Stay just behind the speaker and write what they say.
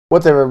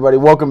What's up, everybody?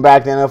 Welcome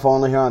back to NFL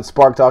Only here on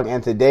Spark Talk,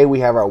 and today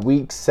we have our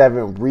Week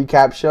 7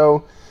 recap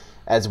show,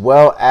 as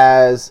well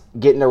as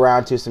getting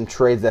around to some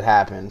trades that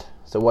happened.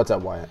 So what's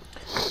up, Wyatt?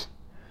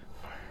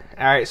 All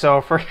right, so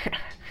for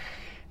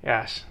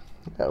gosh,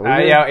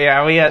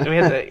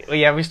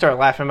 we started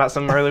laughing about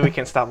something early. We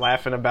can't stop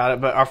laughing about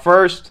it. But our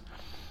first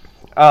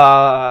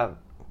kind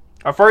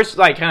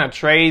of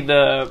trade,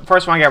 the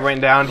first one I got written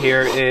down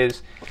here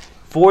is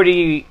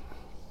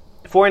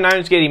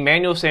 49ers get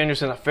Emmanuel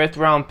Sanders in a 5th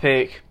round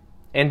pick,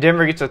 and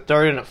Denver gets a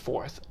 3rd and a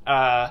 4th.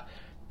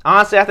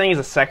 Honestly, I think he's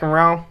a 2nd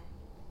round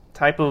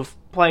type of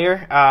player.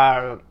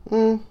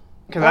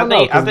 Because I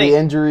think the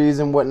injuries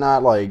and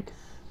whatnot, I think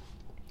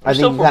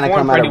you kind of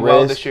come at a risk.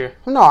 Well this year.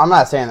 No, I'm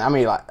not saying. I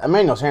mean,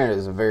 Emmanuel Sanders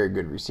is a very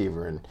good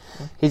receiver, and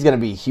he's going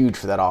to be huge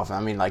for that offense. I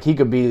mean, he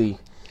could be.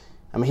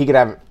 I mean, he could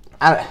have.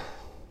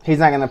 He's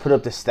not going to put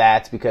up the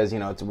stats because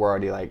we're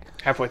already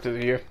halfway through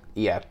the year.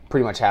 Yeah,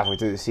 pretty much halfway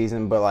through the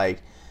season, but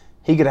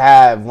he could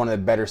have one of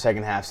the better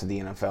second halves of the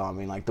NFL. I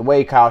mean, the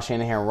way Kyle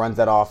Shanahan runs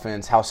that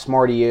offense, how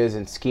smart he is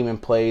in scheming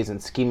plays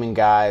and scheming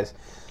guys.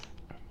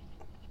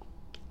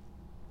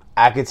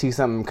 I could see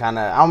something kind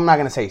of, I'm not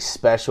going to say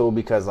special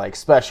because,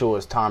 special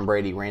is Tom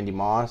Brady, Randy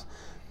Moss.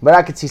 But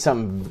I could see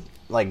something,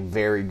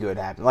 very good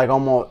happen.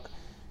 Almost.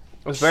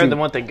 It's better than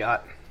what they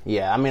got.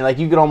 Yeah, I mean,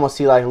 you could almost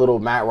see, a little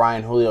Matt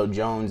Ryan, Julio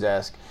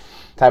Jones-esque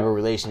type of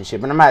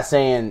relationship. And I'm not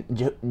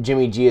saying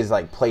Jimmy G has,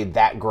 played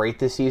that great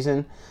this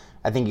season.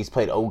 I think he's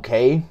played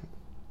okay.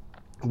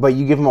 But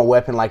you give him a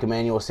weapon like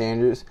Emmanuel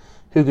Sanders,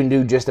 who can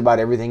do just about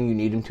everything you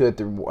need him to at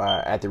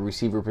the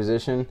receiver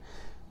position.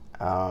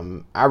 I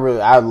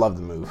love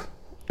the move.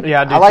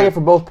 Yeah, I like it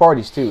for both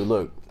parties too.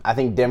 Look, I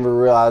think Denver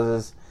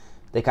realizes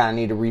they kind of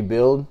need to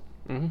rebuild.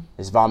 Mm-hmm.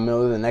 Is Von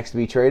Miller the next to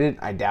be traded?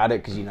 I doubt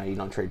it because you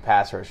don't trade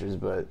pass rushers.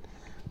 But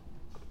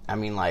I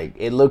mean,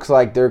 it looks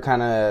like they're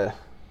kind of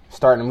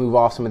starting to move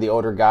off some of the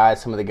older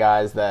guys, some of the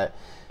guys that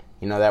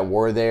that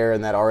were there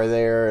and that are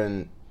there,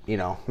 and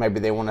maybe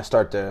they want to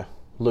start to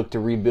look to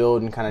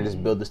rebuild and kind of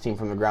just build this team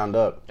from the ground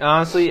up.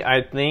 Honestly,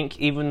 I think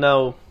even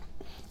though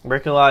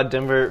breaking a lot of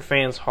Denver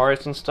fans'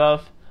 hearts and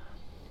stuff,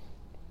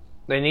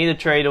 they need to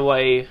trade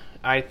away,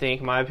 I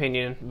think, my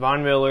opinion,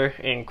 Von Miller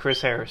and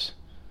Chris Harris.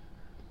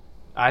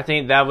 I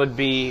think that would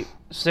be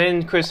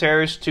send Chris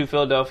Harris to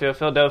Philadelphia.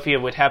 Philadelphia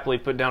would happily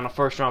put down a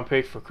 1st-round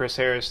pick for Chris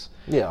Harris.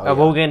 Yeah,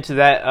 We'll get into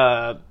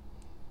that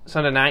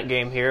Sunday night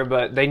game here,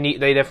 but they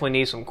definitely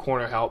need some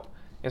corner help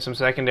and some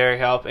secondary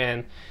help.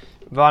 And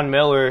Von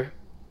Miller,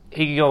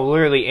 he could go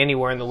literally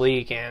anywhere in the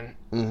league, and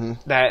I think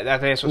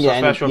that's what's so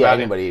special about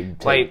him.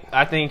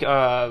 I think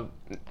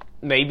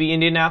maybe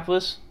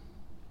Indianapolis,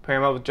 pair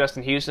him up with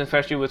Justin Houston,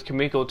 especially with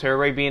Kamiko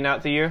Turay being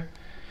out the year.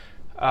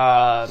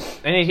 And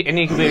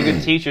he could be a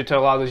good teacher to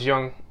a lot of those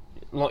young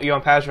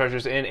pass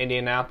rushers in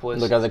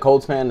Indianapolis. Look, as a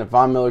Colts fan, if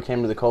Von Miller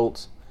came to the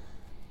Colts,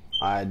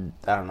 I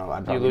don't know,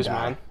 I'd probably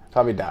die.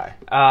 Probably die.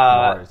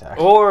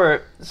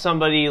 Or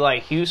somebody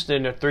like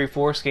Houston, a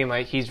 3-4 scheme,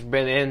 he's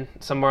been in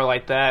somewhere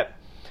like that.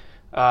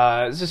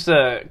 It's just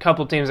a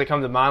couple teams that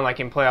come to mind,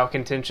 in playoff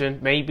contention.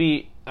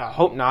 Maybe, I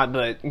hope not,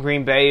 but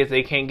Green Bay, if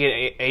they can't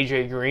get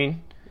A.J.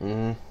 Green.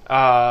 Mm-hmm.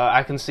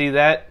 I can see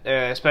that,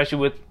 especially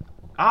with,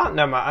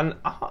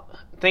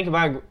 think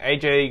about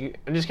A.J.,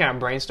 I'm just kind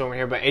of brainstorming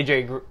here, but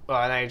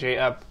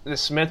the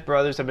Smith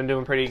brothers have been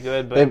doing pretty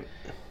good, but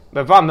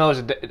Von Miller's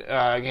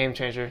a game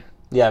changer.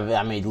 Yeah,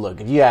 I mean, look,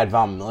 if you add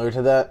Von Miller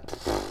to that,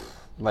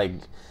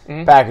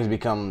 Packers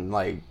become,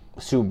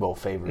 Super Bowl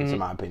favorites, in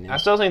my opinion. I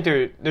still think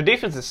their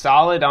defense is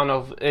solid. I don't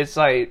know if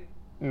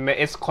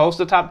it's close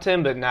to top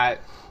 10, but not.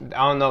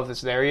 I don't know if it's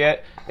there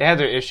yet. They have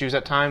their issues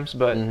at times,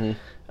 but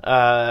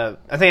I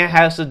think it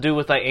has to do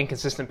with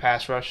inconsistent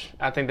pass rush.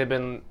 I think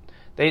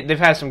they've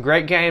had some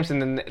great games, and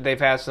then they've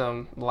had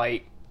some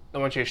I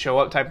want you to show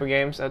up type of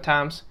games at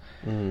times.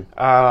 Maybe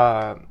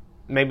a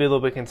little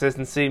bit of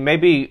consistency.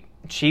 Maybe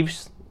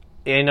Chiefs.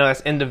 That's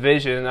in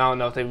division. I don't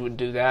know if they would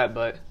do that,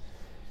 but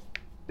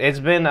it's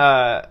been.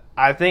 I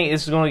think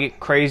it's going to get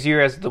crazier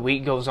as the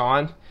week goes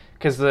on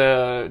because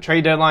the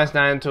trade deadline's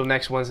not until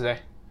next Wednesday.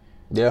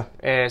 Yeah,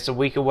 and it's a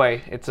week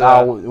away. It's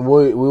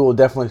we will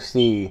definitely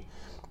see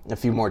a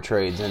few more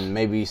trades and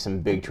maybe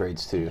some big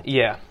trades too.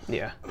 Yeah.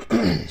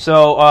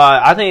 So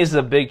I think this is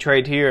a big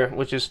trade here,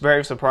 which is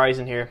very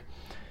surprising here.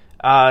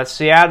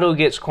 Seattle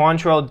gets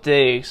Quantrell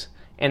Diggs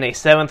in a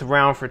 7th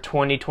round for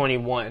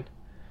 2021.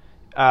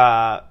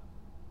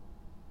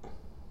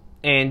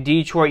 And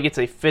Detroit gets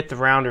a 5th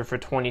rounder for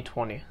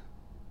 2020,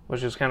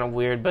 which is kind of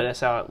weird, but that's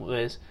how it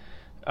is.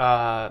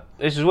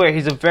 This is weird.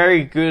 He's a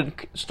very good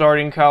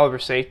starting caliber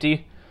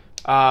safety.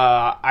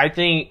 I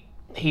think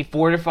he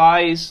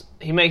fortifies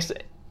a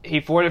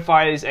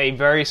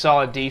very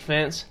solid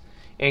defense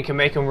and can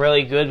make him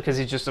really good because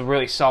he's just a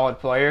really solid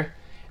player.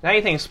 Not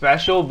anything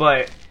special,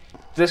 but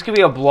this could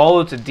be a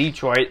blow to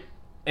Detroit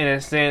in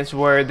a sense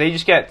where they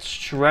just got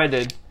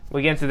shredded.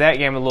 We'll get into that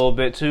game a little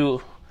bit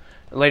too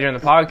later in the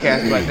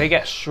podcast, but they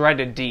got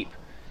shredded deep.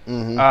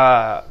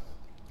 Mm-hmm.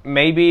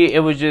 Maybe it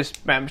was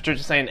just Matt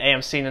Patricia saying, hey,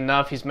 I've seen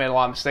enough. He's made a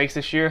lot of mistakes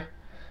this year.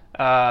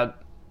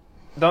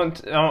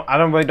 I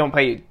don't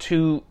pay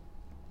too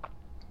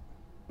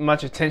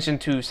much attention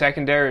to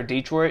secondary or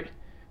Detroit.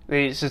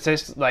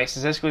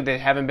 Statistically, they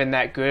haven't been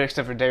that good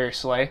except for Darius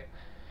Slay.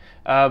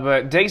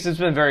 But Diggs has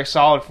been very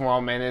solid for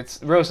them, and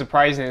it's really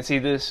surprising to see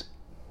this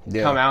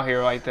come out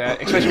here like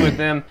that, especially with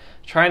them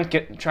trying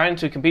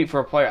to compete for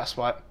a playoff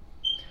spot.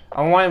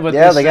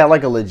 They got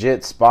like a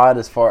legit spot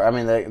as far. I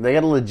mean, they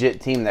got a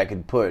legit team that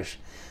could push.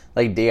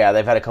 Like, yeah,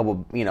 they've had a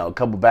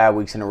couple bad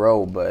weeks in a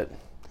row, but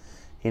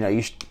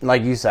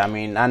like you said, I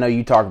mean, I know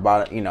you talk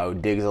about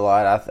it, Diggs a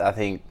lot. I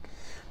think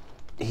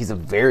he's a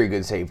very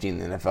good safety in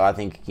the NFL. I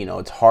think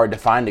it's hard to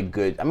find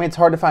it's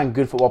hard to find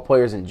good football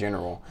players in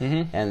general,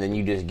 and then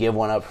you just give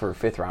one up for a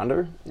 5th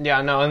rounder.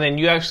 Yeah, no, and then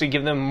you actually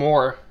give them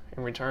more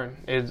in return.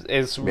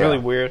 It's really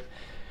weird.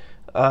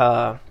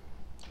 So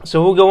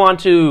we'll go on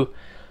to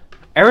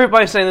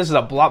everybody saying this is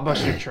a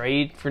blockbuster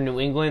trade for New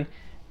England.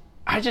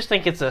 I just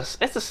think it's a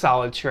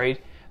solid trade.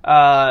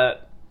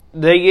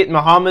 They get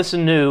Mohamed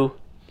Sanu,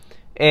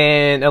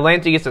 and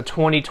Atlanta gets a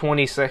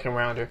 2020 second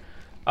rounder.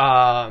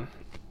 I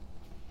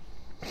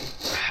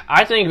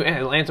think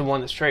Atlanta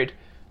won this trade.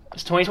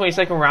 It's 2020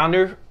 second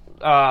rounder,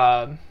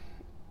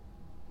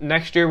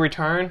 next year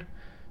return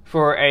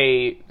for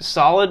a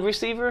solid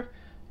receiver.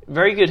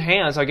 Very good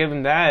hands, I'll give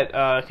him that.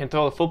 Can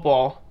throw the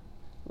football.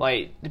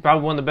 Like,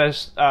 probably one of the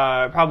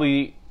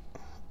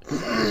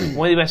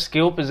best,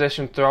 skill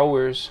position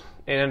throwers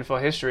in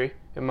NFL history,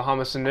 in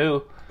Mohamed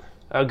Sanu.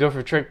 Good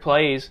for trick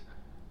plays.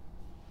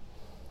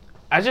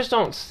 I just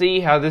don't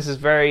see how this is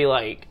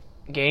very,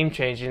 game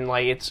changing.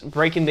 Like, it's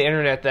breaking the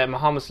internet that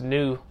Mohamed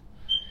Sanu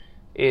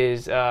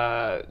is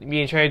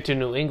being traded to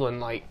New England.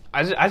 Like,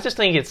 I just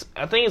think it's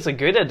a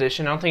good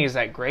addition. I don't think it's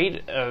that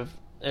great of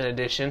an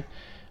addition.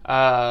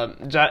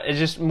 It's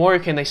just more,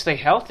 can they stay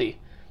healthy?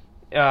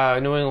 New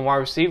England wide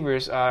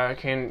receivers,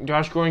 can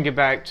Josh Gordon get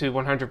back to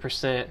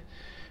 100%?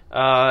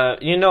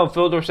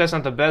 Phil Dorsett's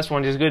not the best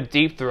one. He's a good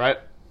deep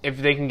threat. If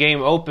they can get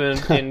him open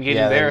and get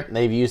him there.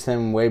 They've used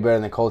him way better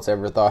than the Colts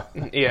ever thought.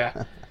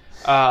 Yeah.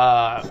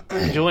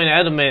 Julian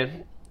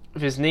Edelman,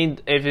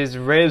 if his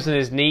ribs and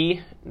his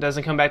knee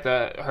doesn't come back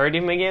to hurt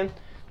him again,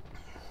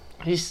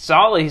 he's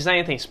solid. He's not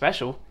anything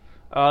special.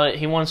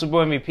 He won Super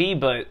Bowl MVP,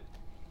 but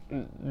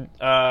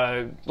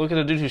look at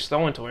the dude who's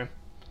throwing to him.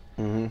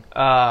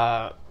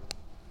 Mm-hmm.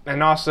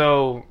 And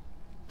also,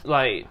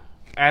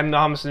 add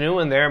Mohamed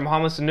Sanu in there.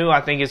 Mohamed Sanu,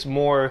 I think, is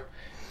more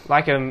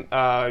like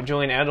a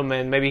Julian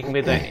Edelman. Maybe he can be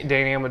the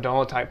Danny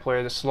Amendola type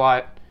player, the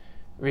slot.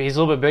 He's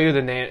a little bit bigger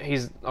than Dan.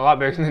 He's a lot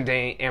bigger than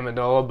Danny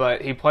Amendola,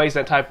 but he plays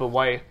that type of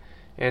way.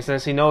 And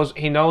since he knows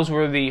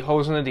where the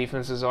holes in the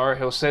defenses are,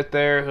 he'll sit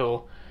there.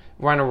 He'll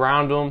run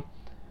around them.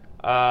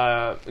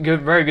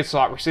 Very good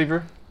slot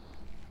receiver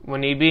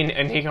when need be,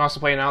 and he can also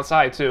play an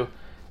outside too.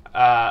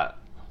 I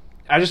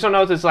just don't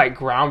know if it's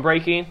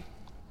groundbreaking.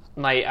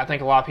 I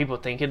think a lot of people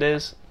think it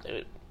is.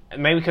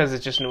 Maybe because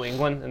it's just New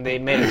England and they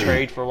made a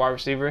trade for a wide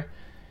receiver.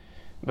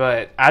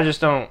 But I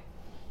just don't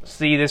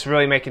see this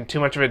really making too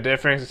much of a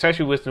difference,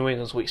 especially with New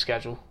England's week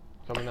schedule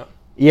coming up.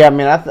 Yeah, I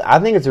mean, I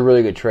think it's a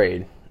really good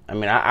trade. I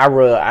mean, I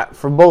really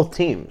for both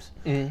teams.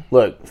 Mm-hmm.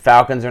 Look,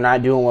 Falcons are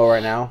not doing well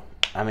right now.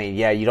 I mean,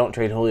 yeah, you don't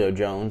trade Julio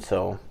Jones,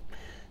 so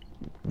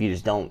you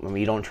just don't. I mean,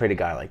 you don't trade a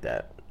guy like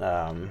that.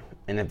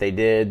 And if they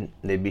did,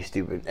 they'd be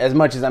stupid. As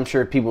much as I'm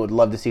sure people would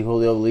love to see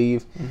Julio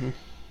leave,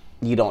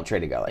 you don't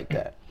trade a guy like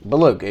that. But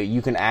look,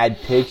 you can add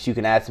picks, you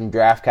can add some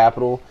draft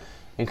capital,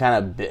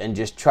 and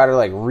just try to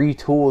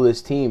retool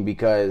this team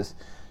because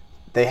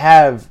they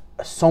have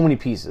so many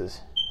pieces.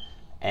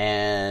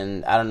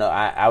 And I don't know.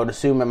 I would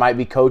assume it might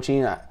be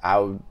coaching. I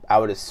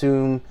would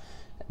assume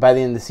by the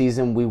end of the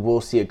season we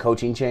will see a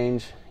coaching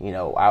change.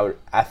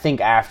 I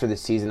think after the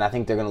season, I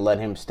think they're going to let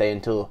him stay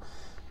until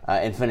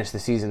and finish the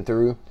season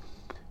through.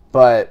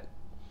 But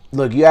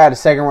look, you had a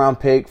 2nd round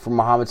pick for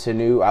Mohamed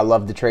Sanu. I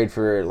love the trade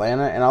for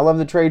Atlanta, and I love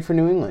the trade for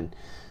New England.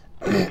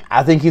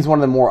 I think he's one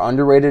of the more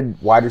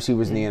underrated wide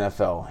receivers in the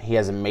NFL. He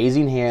has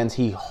amazing hands.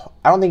 I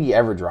don't think he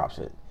ever drops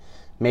it.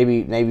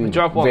 Maybe he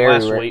dropped one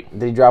last week.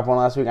 Did he drop one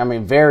last week? I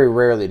mean, very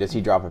rarely does he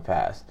drop a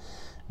pass.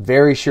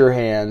 Very sure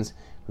hands,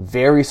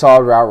 very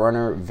solid route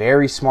runner,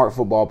 very smart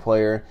football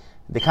player.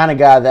 The kind of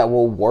guy that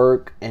will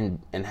work and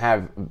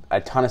have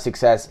a ton of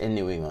success in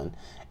New England.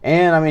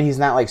 And, I mean, he's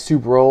not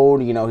super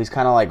old. He's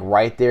kind of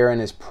right there in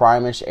his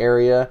prime-ish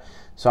area.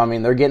 So, I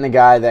mean, they're getting a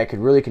guy that could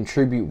really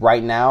contribute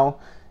right now.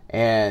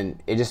 And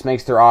it just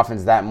makes their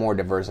offense that more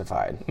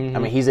diversified. Mm-hmm. I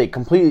mean, he's a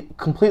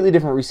completely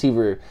different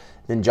receiver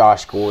than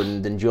Josh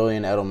Gordon, than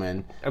Julian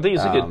Edelman. I think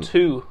he's a good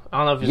 2. I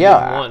don't know if he's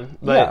good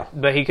 1.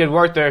 But he could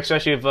work there,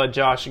 especially if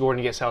Josh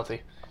Gordon gets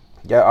healthy.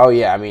 Yeah. Oh,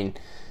 yeah. I mean,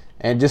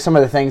 and just some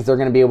of the things they're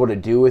going to be able to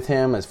do with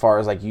him as far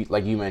as, like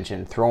you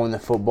mentioned, throwing the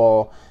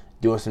football,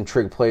 doing some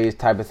trick plays,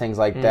 type of things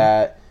like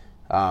that,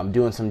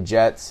 doing some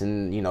jets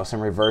and,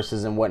 some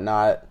reverses and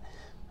whatnot.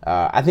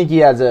 I think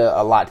he adds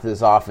a lot to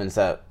this offense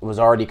that was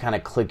already kind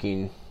of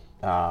clicking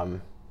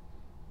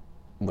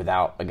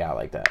without a guy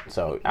like that.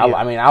 So, yeah.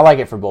 I mean, I like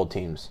it for both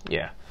teams.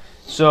 Yeah.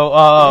 So,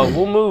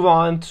 we'll move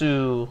on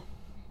to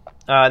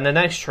the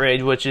next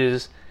trade, which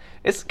is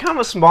It's kind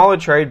of a smaller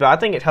trade, but I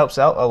think it helps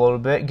out a little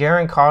bit.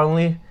 Garen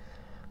Conley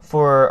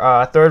for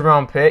a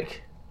third-round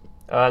pick,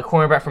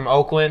 cornerback from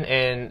Oakland,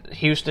 and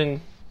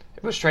Houston.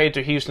 It was traded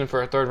to Houston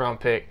for a third-round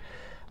pick.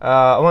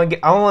 I want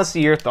to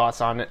see your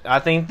thoughts on it. I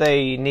think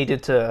they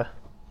needed to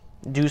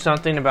do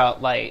something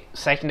about like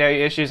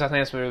secondary issues. I think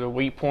that's the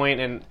weak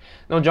point. And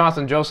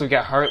Jonathan Joseph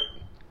got hurt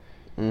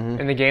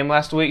in the game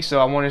last week, so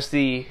I want to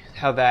see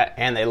how that.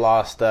 And they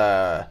lost.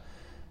 I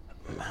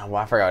forgot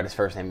what his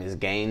first name is.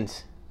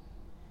 Gaines.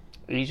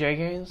 EJ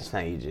Gaines? It's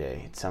not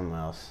EJ. It's something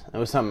else. It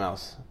was something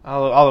else.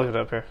 I'll look it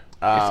up here.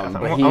 I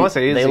want to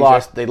say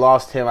they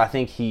lost him. I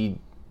think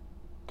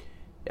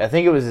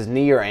it was his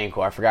knee or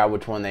ankle. I forgot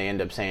which one they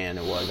ended up saying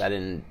it was. I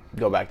didn't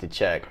go back to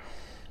check,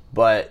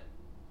 but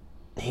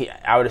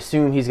I would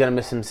assume he's going to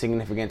miss some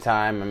significant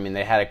time. I mean,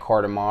 they had to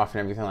cart him off and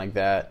everything like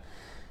that.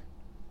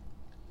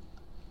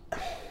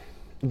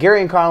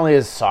 Gary Conley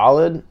is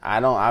solid.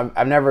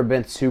 I've never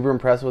been super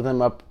impressed with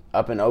him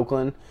up in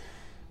Oakland.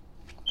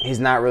 He's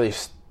not really,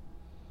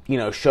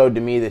 showed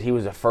to me that he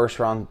was a first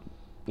round,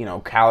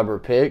 caliber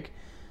pick.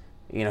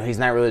 He's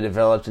not really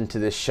developed into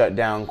this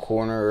shutdown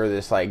corner or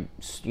this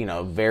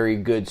very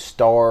good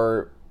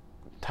star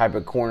type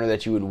of corner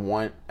that you would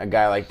want a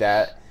guy like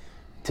that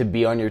to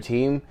be on your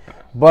team.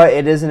 But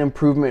it is an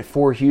improvement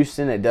for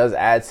Houston. It does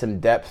add some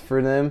depth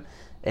for them.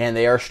 And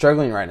they are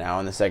struggling right now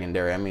in the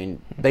secondary. I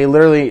mean, they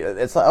literally,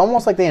 it's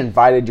almost like they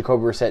invited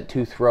Jacoby Brissett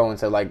to throw and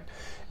said,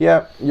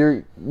 yeah,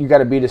 you got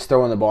to beat us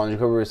throwing the ball. And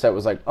Jacoby Brissett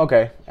was like,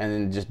 okay. And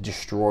then just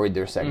destroyed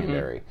their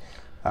secondary.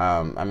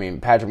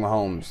 Patrick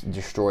Mahomes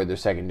destroyed their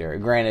secondary.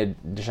 Granted,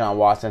 Deshaun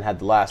Watson had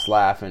the last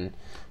laugh and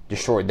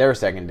destroyed their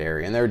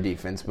secondary and their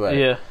defense.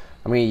 But,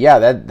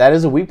 that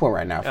is a weak point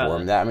right now for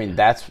him.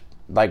 That's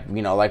like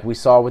we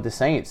saw with the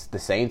Saints. The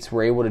Saints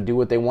were able to do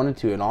what they wanted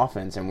to in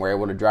offense and were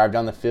able to drive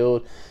down the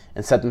field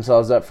and set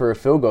themselves up for a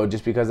field goal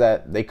just because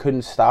that they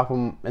couldn't stop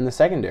them in the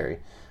secondary.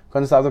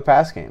 Couldn't stop the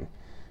pass game.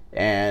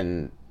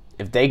 And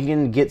if they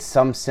can get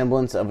some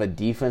semblance of a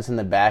defense in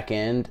the back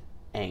end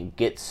and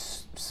get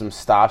some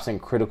stops in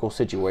critical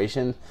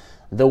situations,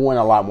 they'll win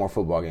a lot more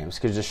football games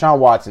because Deshaun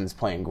Watson's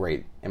playing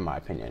great, in my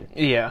opinion.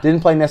 Yeah.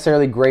 Didn't play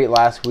necessarily great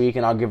last week,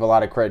 and I'll give a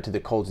lot of credit to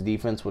the Colts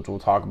defense, which we'll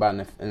talk about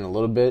in a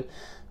little bit.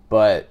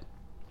 But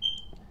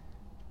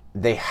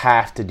they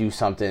have to do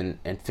something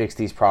and fix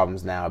these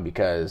problems now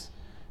because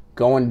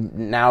going to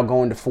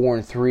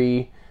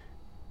 4-3,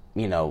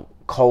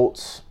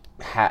 Colts,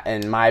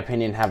 in my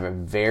opinion, have a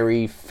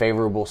very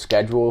favorable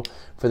schedule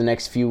for the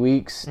next few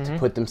weeks to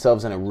put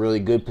themselves in a really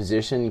good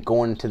position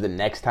going to the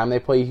next time they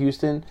play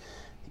Houston.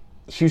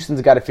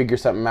 Houston's got to figure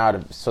something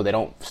out so they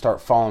don't start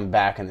falling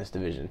back in this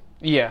division.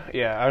 Yeah,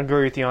 I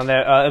agree with you on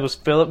that. It was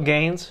Phillip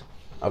Gaines.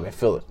 Okay,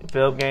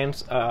 Phillip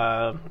Gaines.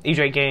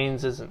 EJ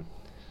Gaines isn't.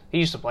 He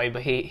used to play,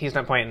 but he's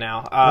not playing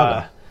now.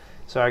 Okay.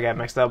 So I got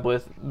mixed up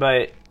with.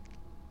 But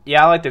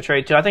yeah, I like the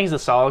trade too. I think he's a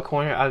solid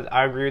corner.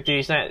 I agree with you.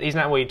 He's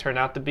not what he turned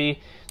out to be.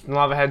 A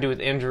lot of it had to do with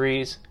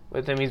injuries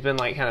with him. He's been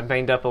kind of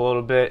banged up a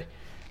little bit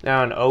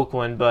now in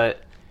Oakland,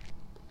 but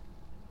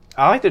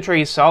I like the trade.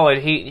 He's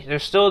solid.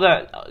 There's still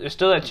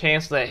that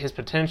chance that his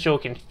potential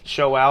can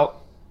show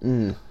out.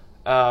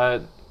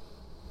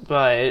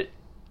 But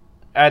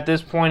at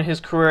this point in his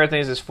career, I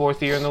think it's his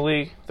fourth year in the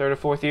league, third or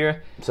fourth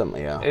year.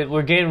 Something, yeah.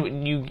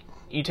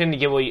 You tend to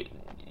get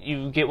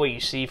what you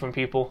see from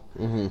people.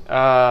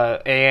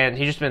 And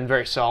he's just been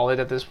very solid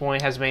at this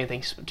point. Hasn't been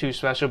anything too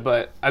special,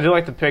 but I do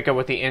like the pickup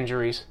with the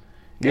injuries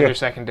in their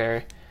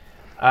secondary.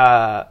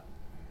 And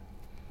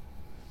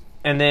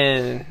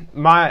then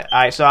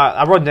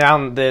I wrote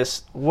down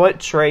this. What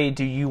trade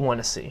do you want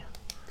to see?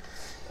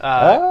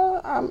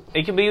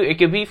 It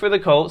could be for the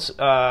Colts.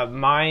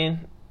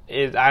 Mine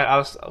is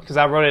because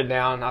I wrote it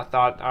down. I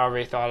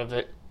already thought of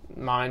it.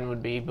 Mine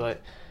would be, but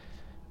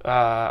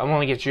I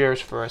want to get yours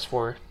first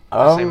for.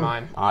 I say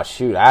mine. Oh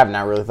shoot! I have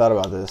not really thought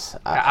about this.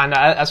 I know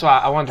that's why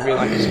I wanted to be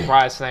a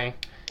surprise thing.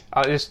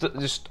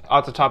 Just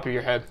off the top of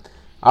your head.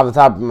 Off the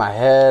top of my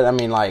head, I've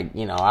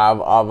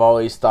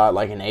always thought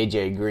an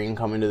AJ Green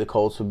coming to the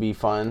Colts would be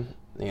fun.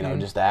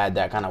 Just to add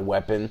that kind of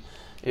weapon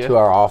to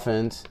our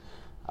offense.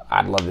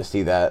 I'd love to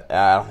see that.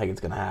 I don't think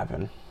it's gonna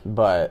happen,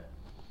 but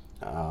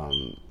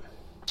dang.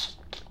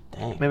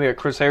 Maybe a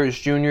Chris Harris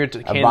Jr.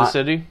 to Kansas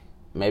City.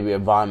 Maybe a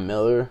Von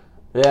Miller.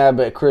 Yeah,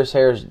 but Chris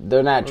Harris,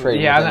 they're not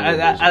trading. Yeah,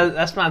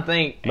 that's my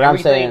thing.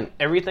 But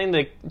everything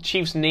the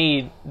Chiefs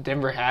need,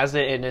 Denver has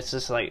it, and it's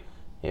just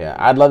Yeah,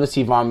 I'd love to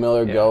see Von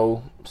Miller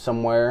go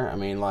somewhere.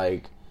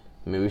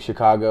 Maybe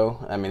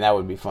Chicago. that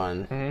would be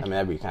fun.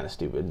 That'd be kind of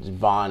stupid. Just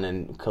Von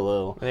and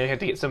Khalil. And they have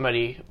to get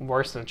somebody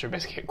worse than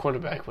Trubisky at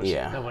quarterback, which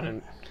that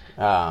wouldn't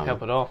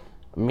help at all.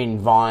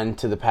 Von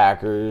to the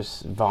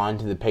Packers, Von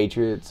to the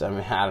Patriots. I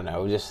don't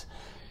know.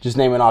 Just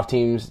naming off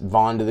teams.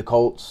 Von to the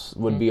Colts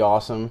would be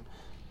awesome.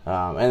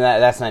 And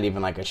that's not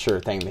even a sure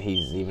thing that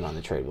he's even on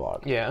the trade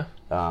block. Yeah.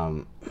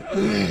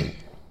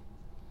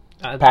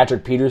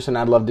 Patrick Peterson,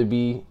 I'd love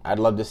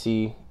to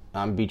see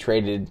be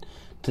traded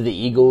to the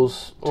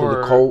Eagles, to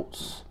the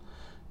Colts,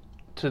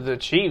 to the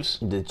Chiefs.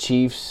 The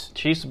Chiefs.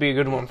 Chiefs would be a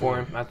good one for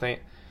him, I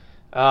think.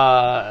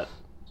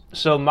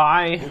 So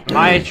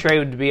my trade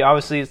would be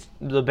obviously it's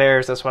the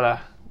Bears. That's what I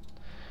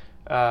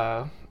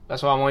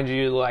wanted to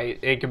do. Like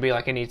it could be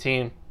like any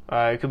team.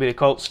 It could be the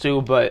Colts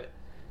too. But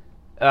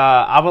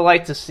I would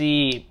like to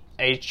see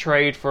a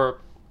trade for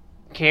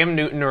Cam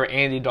Newton or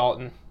Andy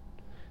Dalton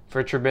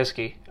for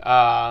Trubisky.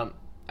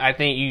 I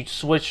think you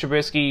switch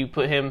Trubisky, you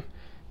put him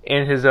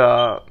in his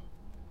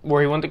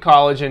where he went to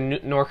college in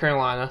North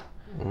Carolina.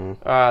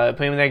 Put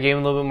him in that game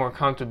a little bit more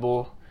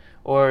comfortable,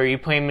 or you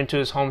put him into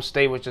his home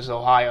state, which is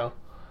Ohio.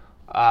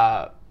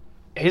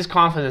 His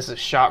confidence is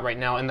shot right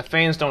now, and the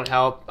fans don't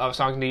help. I was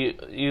talking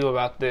to you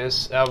about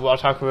this. I'll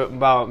talk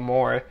about it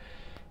more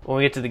when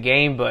we get to the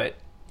game, but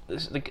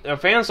the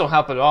fans don't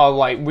help at all.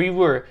 Like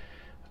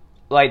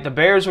the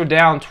Bears were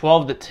down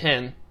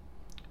 12-10,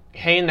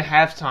 heading to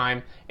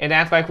halftime, and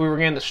act like we were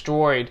getting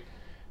destroyed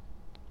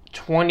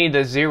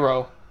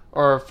 20-0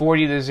 or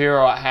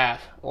 40-0 at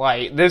half.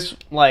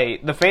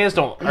 The fans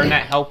are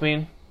not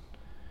helping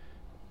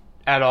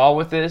at all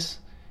with this.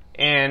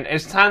 And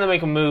it's time to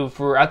make a move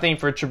for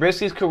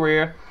Trubisky's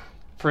career,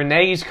 for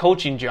Nagy's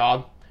coaching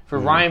job, for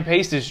Ryan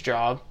Pace's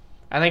job.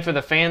 I think for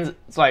the fans,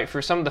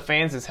 for some of the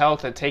fans'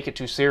 health that take it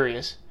too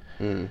serious.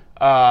 Something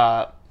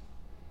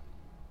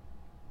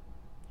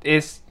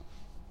needs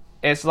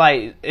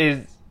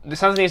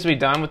to be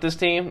done with this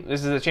team.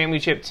 This is a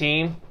championship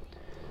team,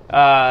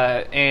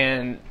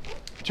 and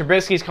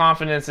Trubisky's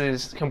confidence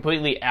is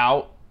completely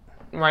out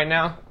right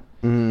now.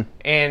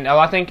 And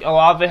I think a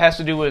lot of it has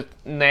to do with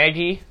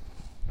Nagy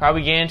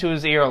probably getting into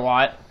his ear a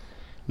lot.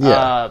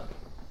 Yeah.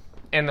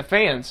 And the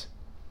fans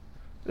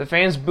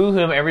boo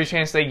him every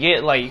chance they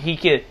get. Like he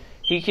could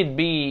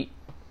be,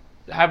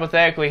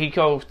 hypothetically, he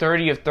go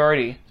 30 of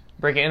 30,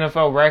 break an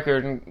NFL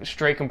record in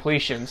straight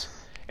completions,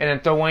 and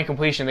then throw one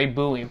completion, they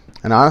boo him.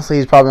 And honestly,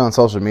 he's probably on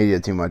social media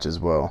too much as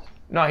well.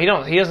 No, he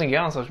doesn't get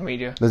on social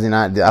media. Does he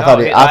not? I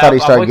thought he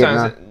started getting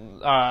on.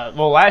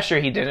 Well, last year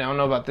he didn't. I don't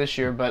know about this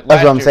year, but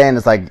that's what I'm saying.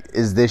 It's like,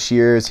 is this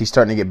year, is he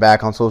starting to get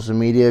back on social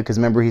media? Because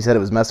remember, he said it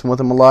was messing with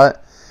him a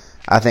lot.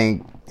 I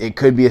think it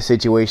could be a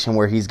situation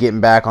where he's getting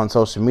back on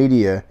social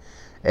media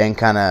and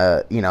kind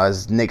of,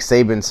 as Nick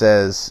Saban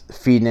says,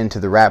 feeding into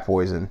the rat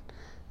poison.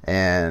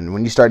 And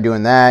when you start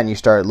doing that and you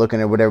start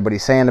looking at what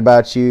everybody's saying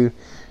about you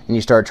and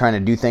you start trying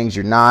to do things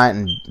you're not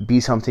and be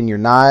something you're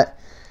not.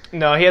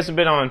 No, he hasn't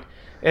been on.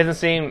 He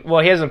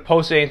hasn't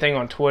posted anything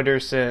on Twitter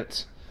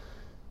since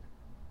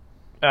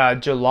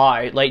late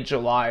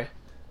July.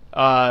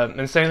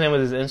 And same thing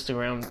with his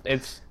Instagram.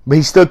 But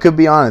he still could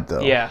be on it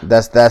though. Yeah.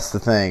 That's the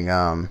thing.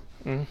 And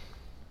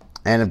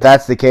if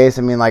that's the case,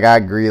 I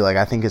agree.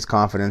 I think his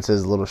confidence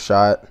is a little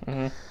shot.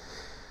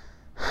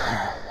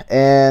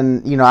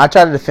 And, I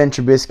try to defend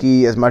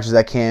Trubisky as much as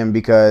I can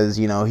because,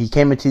 he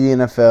came into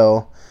the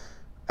NFL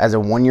as a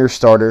one-year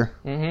starter.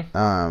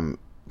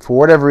 For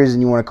whatever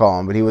reason you want to call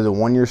him, but he was a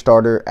one-year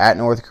starter at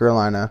North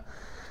Carolina.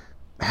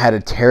 Had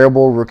a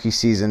terrible rookie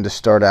season to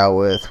start out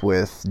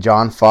with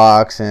John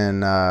Fox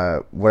and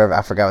whatever,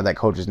 I forgot what that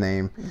coach's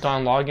name.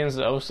 Don Loggins,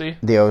 the OC?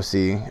 The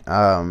OC.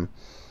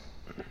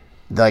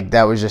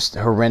 That was just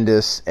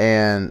horrendous.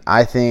 And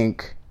I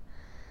think,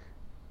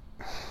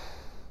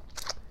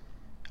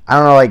 I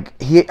don't know,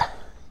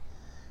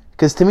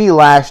 because to me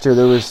last year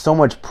there was so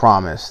much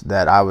promise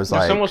that I was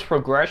There's so much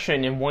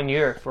progression in 1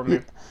 year for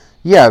me.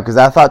 Yeah, because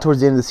I thought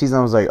towards the end of the season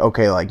I was like,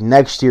 okay,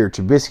 next year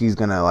Trubisky's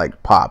going to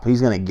pop. He's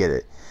going to get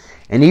it.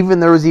 And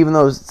there was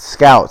those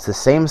scouts, the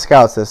same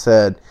scouts that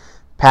said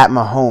Pat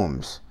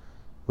Mahomes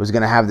was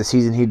going to have the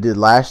season he did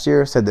last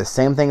year, said the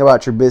same thing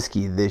about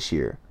Trubisky this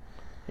year.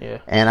 Yeah.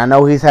 And I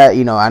know he had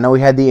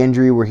the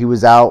injury where he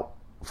was out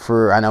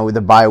for,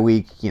 the bye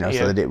week,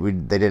 so they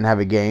didn't have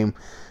a game.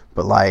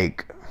 But,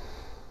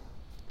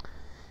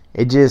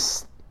 it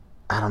just,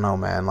 I don't know,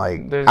 man.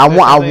 I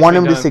want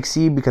him to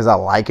succeed because I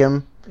like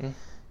him.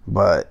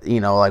 But,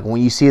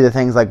 when you see the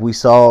things we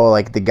saw,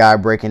 the guy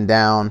breaking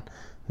down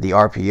the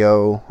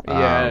RPO.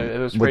 Yeah, it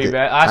was pretty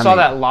bad. I saw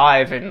that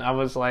live, and I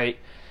was like,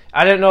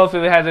 I didn't know if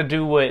it had to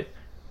do with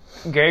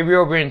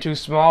Gabriel being too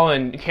small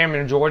and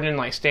Cameron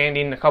Jordan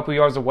standing a couple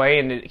yards away,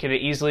 and it could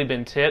have easily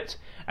been tipped.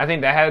 I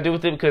think that had to do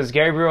with it because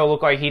Gabriel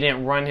looked like he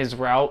didn't run his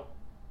route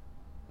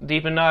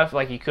deep enough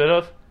like he could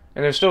have,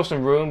 and there's still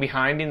some room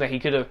behind him that he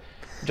could have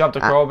jumped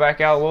the curl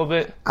back out a little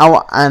bit. I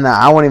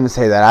won't even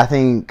say that. I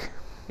think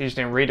you just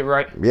didn't read it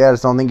right. Yeah, I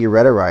just don't think you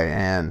read it right,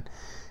 and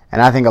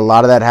I think a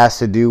lot of that has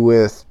to do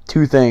with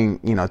two things.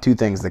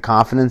 The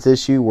confidence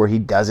issue where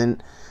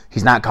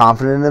he's not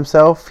confident in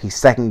himself. He's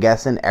second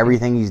guessing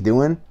everything he's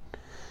doing,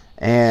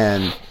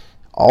 and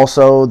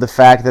also the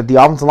fact that the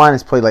offensive line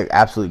has played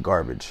absolute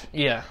garbage.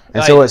 Yeah,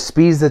 and so it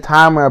speeds the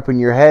timer up in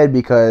your head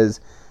because,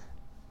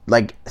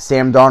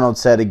 Sam Darnold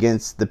said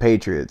against the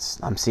Patriots,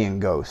 I'm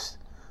seeing ghosts.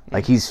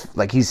 He's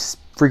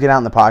freaking out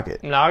in the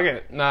pocket. No, I get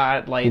it.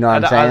 No, you know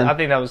what I'm saying? I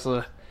think that was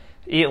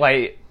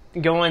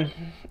going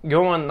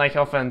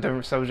off on a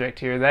different subject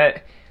here.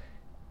 That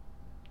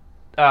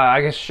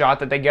I guess shot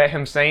that they got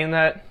him saying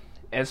that.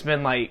 It's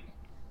been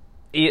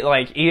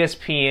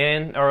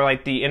ESPN or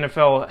the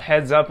NFL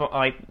heads up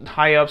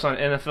high ups on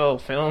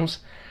NFL films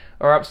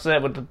are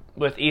upset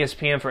with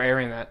ESPN for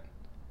airing that.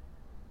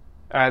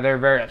 They're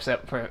very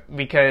upset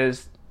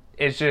because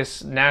it's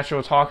just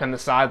natural talk on the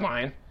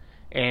sideline,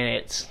 and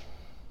it's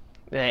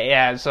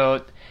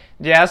So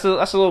that's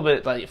a little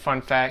bit like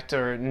fun fact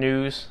or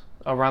news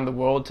around the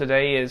world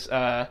today is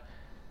NFL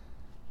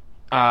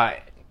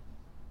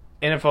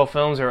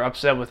Films are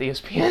upset with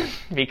ESPN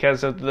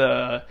because of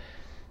the.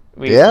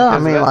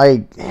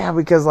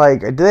 Because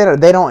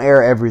they don't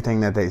air everything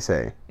that they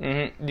say.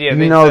 Mm-hmm. Yeah,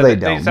 they don't. They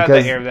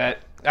decided to air that.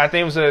 I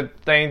think it was a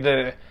thing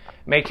to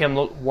make him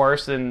look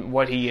worse than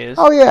what he is.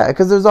 Oh yeah,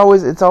 because it's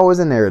always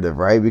a narrative,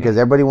 right? Because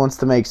everybody wants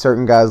to make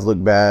certain guys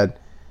look bad,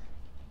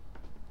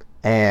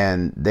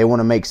 and they want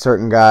to make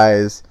certain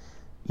guys,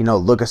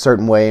 look a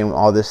certain way and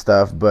all this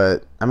stuff.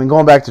 But I mean,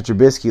 going back to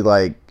Trubisky,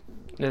 like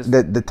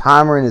the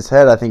timer in his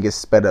head, I think, is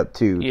sped up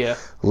too. Yeah.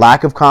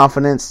 Lack of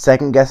confidence,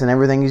 second guessing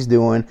everything he's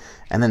doing,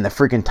 and then the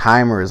freaking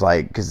timer is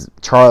like, because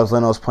Charles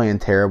Leno's playing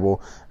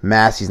terrible,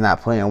 Massey's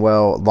not playing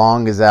well,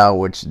 Long is out,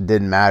 which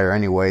didn't matter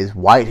anyways.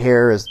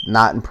 Whitehair has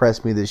not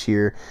impressed me this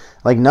year.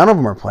 Like, none of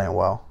them are playing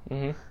well.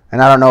 Mm-hmm.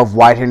 And I don't know if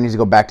Whitehair needs to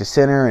go back to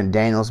center and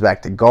Daniels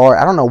back to guard.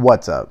 I don't know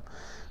what's up.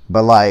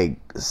 But, like,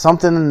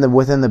 something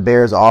within the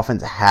Bears'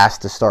 offense has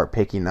to start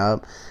picking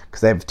up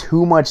because they have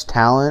too much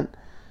talent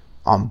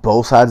on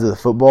both sides of the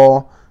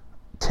football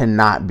to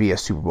not be a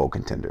Super Bowl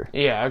contender.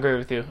 Yeah, I agree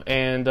with you.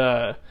 And,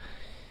 I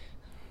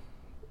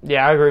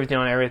agree with you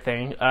on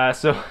everything.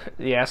 So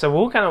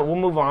we'll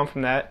move on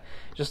from that.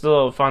 Just a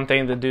little fun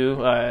thing to do,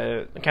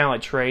 kind of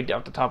like trade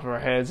off the top of our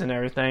heads and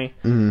everything.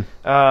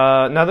 Mm-hmm.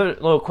 Another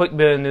little quick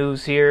bit of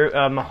news here.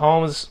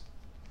 Mahomes,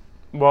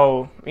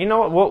 well, you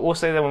know what? We'll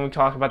say that when we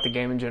talk about the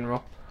game in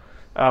general,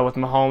 with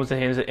Mahomes and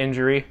his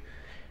injury.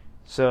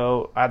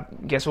 So I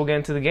guess we'll get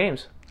into the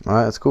games. All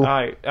right, that's cool.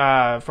 All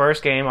right,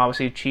 first game,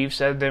 obviously,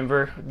 Chiefs at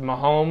Denver.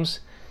 Mahomes,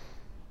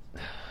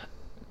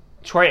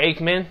 Troy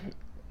Aikman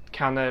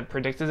kind of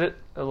predicted it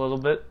a little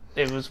bit.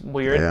 It was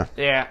weird.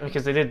 Yeah,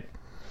 because they had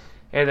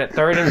that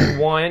 3rd and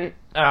 1.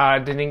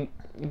 Didn't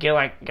got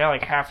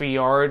like half a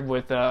yard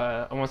with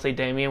I want to say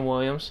Damian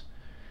Williams,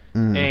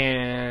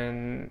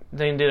 and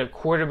then did a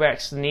quarterback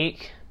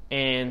sneak,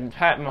 and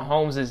Pat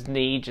Mahomes'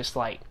 knee just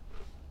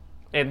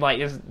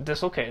is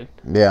dislocated.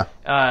 Yeah.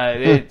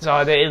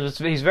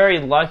 He's very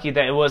lucky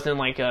that it wasn't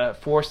like a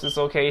forced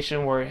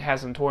dislocation where it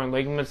has some torn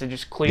ligaments. It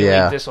just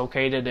clearly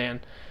dislocated, and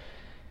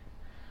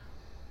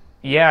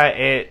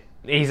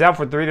he's out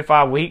for 3 to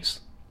 5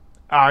 weeks.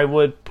 I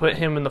would put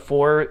him in the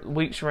 4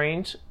 weeks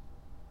range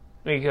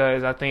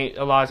because I think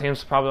a lot of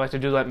teams probably like to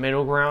do that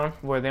middle ground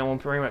where they don't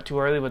want to bring him back too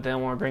early, but they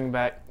don't want to bring him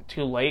back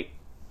too late.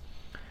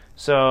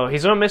 So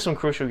he's going to miss some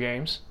crucial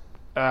games.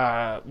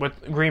 With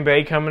Green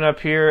Bay coming up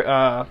here,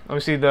 let me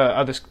see the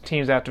other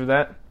teams after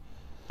that.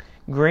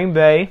 Green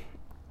Bay,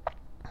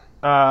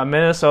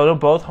 Minnesota,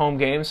 both home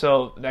games,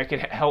 so that could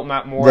help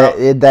Matt Moore out.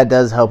 That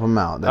does help him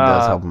out.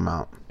 Does help him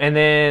out. And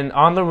then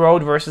on the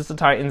road versus the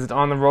Titans,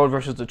 on the road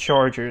versus the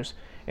Chargers.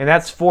 And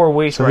that's 4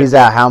 weeks. So he's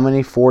out how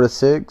many? 4 to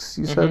 6,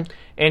 you said?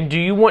 And do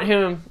you want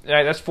him...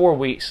 that's 4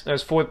 weeks.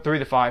 That's 3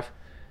 to 5.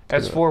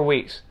 That's 4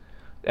 weeks.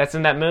 That's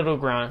in that middle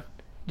ground.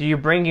 Do you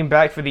bring him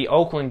back for the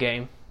Oakland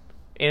game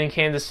in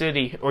Kansas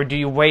City, or do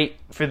you wait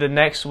for the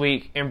next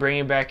week and bring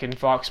him back in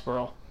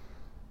Foxborough?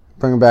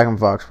 Bring him back in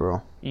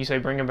Foxborough. You say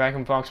bring him back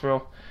in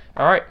Foxborough?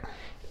 All right.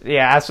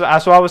 Yeah, that's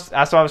what I was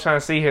trying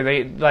to see here.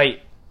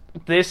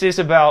 This is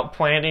about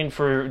planning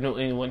for New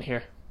England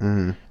here.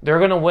 Mm-hmm. They're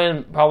going to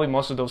win probably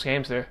most of those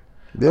games there.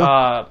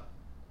 Yeah.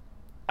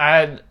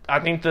 I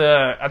think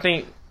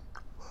a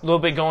little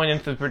bit going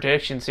into the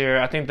predictions here.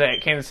 I think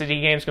that Kansas City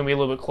game is going to be a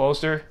little bit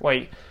closer.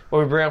 Like what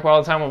we bring up all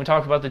the time when we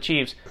talk about the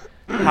Chiefs,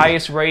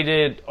 highest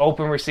rated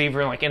open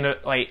receiver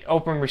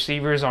open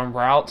receivers on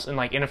routes in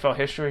NFL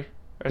history.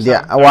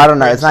 Yeah. Well, I don't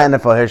know. It's not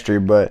NFL history,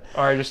 but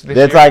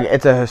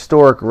it's a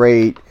historic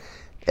rate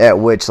at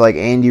which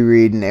Andy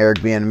Reid and Eric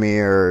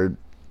Bieniemy are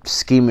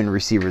scheming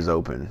receivers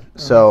open. Mm-hmm.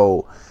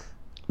 So,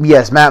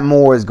 yes, Matt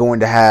Moore is going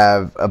to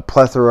have a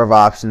plethora of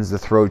options to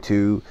throw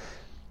to.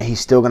 He's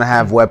still going to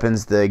have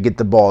weapons to get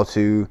the ball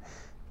to.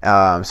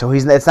 So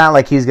it's not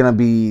like he's going to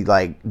be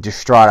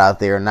distraught out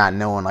there and not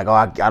knowing I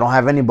don't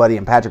have anybody,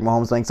 and Patrick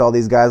Mahomes thinks all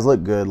these guys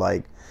look good.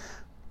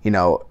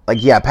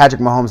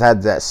 Patrick Mahomes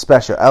had that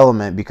special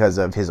element because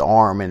of his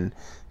arm and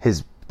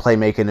his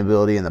playmaking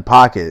ability in the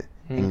pocket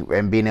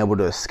and being able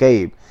to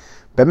escape.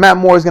 But Matt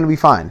Moore is going to be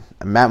fine.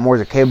 And Matt Moore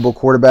is a capable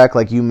quarterback,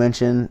 like you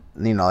mentioned,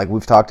 like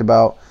we've talked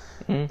about.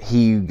 Mm-hmm.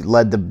 He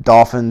led the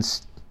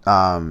Dolphins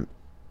to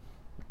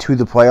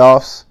the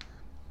playoffs.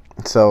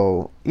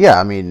 So, yeah,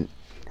 I mean,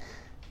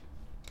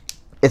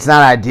 it's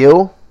not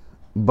ideal,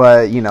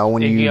 but,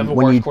 when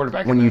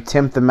you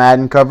tempt the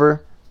Madden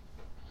cover,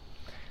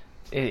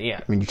 yeah.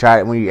 I mean,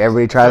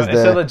 everybody tries it's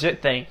a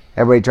legit thing.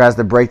 Everybody tries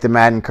to break the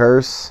Madden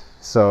curse,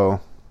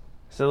 so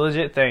it's a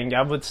legit thing.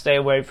 I would stay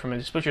away from it.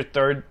 Just put your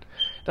third.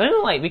 Don't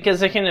even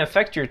because it can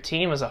affect your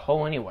team as a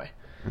whole anyway.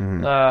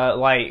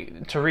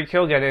 Mm-hmm. Tyreek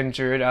Hill got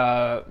injured.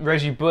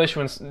 Reggie Bush,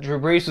 when Drew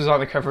Brees was on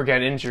the cover,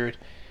 got injured.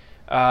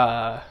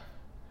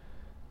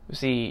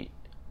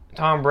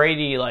 Tom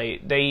Brady,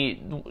 like, they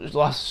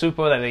lost a Super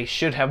Bowl that they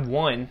should have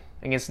won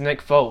against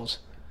Nick Foles.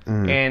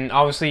 And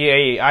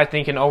obviously, I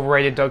think an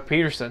overrated Doug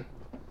Peterson.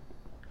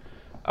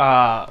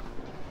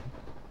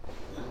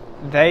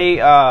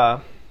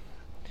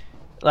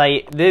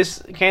 Like,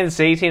 this Kansas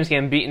City team's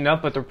getting beaten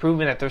up, but they're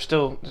proving that they're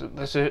still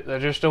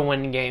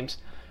winning games.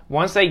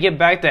 Once they get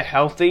back to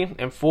healthy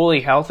and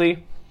fully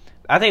healthy,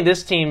 I think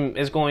this team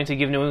is going to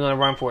give New England a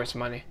run for its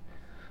money.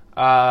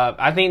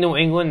 I think New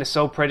England is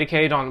so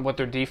predicated on what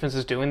their defense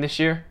is doing this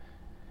year.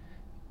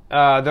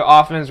 Their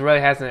offense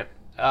really hasn't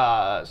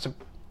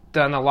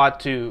done a lot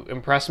to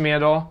impress me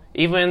at all.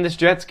 Even in this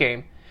Jets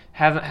game,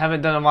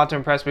 haven't done a lot to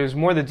impress me. It was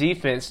more the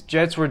defense.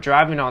 Jets were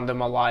driving on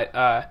them a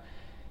lot,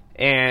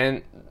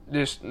 and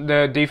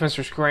the defense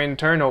was creating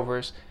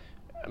turnovers.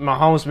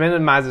 Mahomes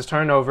minimizes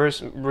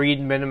turnovers. Reed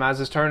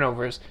minimizes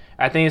turnovers.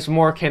 I think it's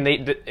more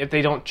if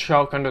they don't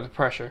choke under the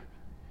pressure.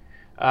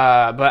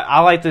 But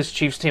I like this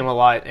Chiefs team a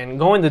lot. And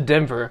going to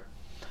Denver,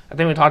 I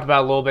think we talked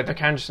about it a little bit. They're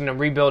kind of just in a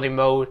rebuilding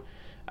mode.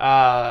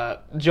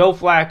 Joe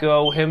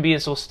Flacco, him being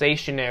so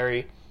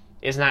stationary,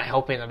 is not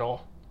helping at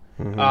all.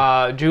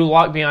 Drew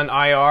Lock being on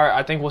IR,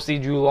 I think we'll see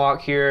Drew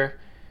Lock here.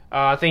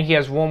 I think he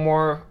has 1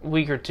 more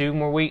week or 2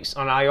 more weeks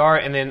on IR,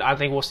 and then I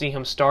think we'll see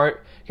him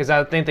start because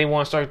I think they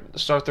want to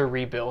start their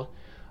rebuild.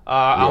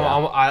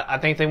 I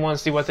think they want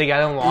to see what they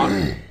got in Lock,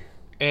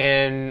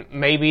 and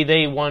maybe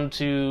they want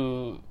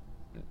to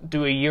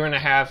do a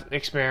 1.5-year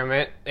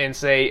experiment and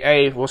say,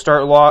 hey, we'll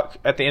start Lock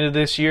at the end of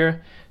this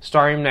year,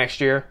 start him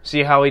next year,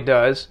 see how he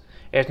does.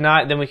 If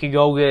not, then we could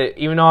go get,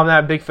 even though I'm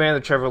not a big fan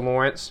of Trevor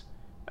Lawrence,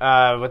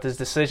 with his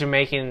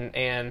decision-making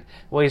and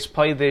what he's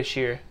played this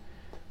year,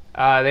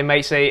 they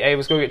might say, hey,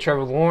 let's go get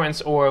Trevor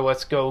Lawrence or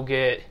let's go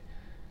get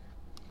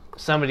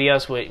somebody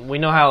else. We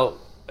know how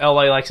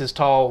LA likes his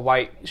tall,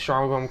 white,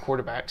 strong-arm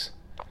quarterbacks.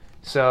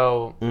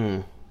 So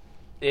I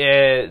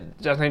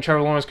think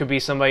Trevor Lawrence could be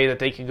somebody that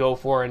they could go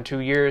for in 2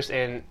 years,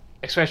 and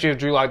especially if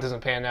Drew Lock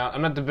doesn't pan out.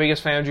 I'm not the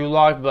biggest fan of Drew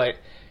Lock, but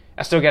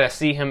I still got to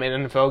see him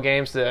in NFL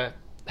games to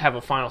have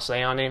a final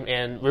say on him,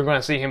 and we're going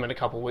to see him in a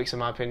couple weeks, in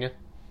my opinion.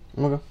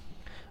 Okay.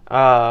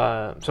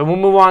 So we'll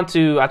move on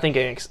to, I think,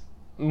 a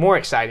more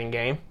exciting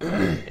game,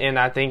 and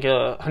I think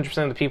 100%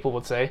 of the people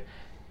would say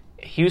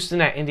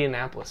Houston at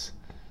Indianapolis.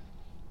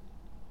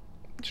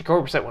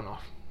 Jacoby Brissett went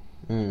off.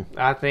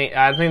 I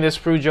think this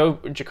proved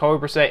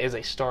Jacoby Brissett is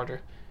a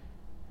starter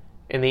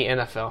in the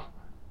NFL.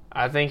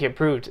 I think it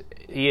proved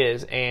he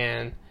is,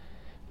 and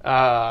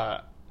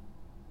Deshaun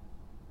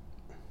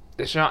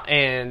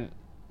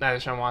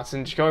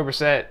Watson, Jacoby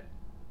Brissett.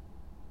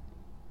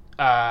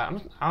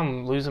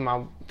 I'm losing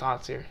my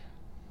thoughts here.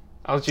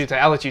 I'll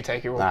let you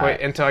take it real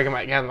quick until I get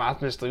my I'm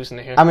just losing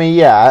it here. I mean,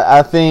 yeah,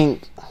 I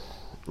think,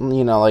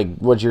 like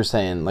what you're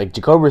saying, like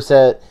Jacoby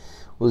Brissett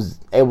was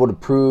able to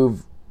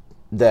prove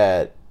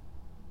that,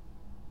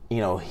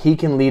 he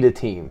can lead a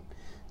team.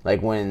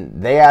 Like when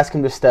they ask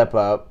him to step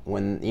up,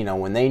 when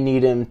they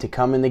need him to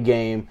come in the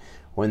game,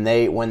 when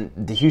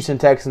the Houston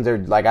Texans are,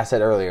 like I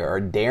said earlier,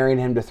 are daring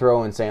him to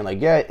throw and saying like,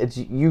 yeah,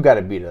 you got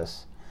to beat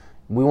us.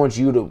 We want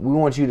you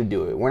to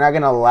do it. We're not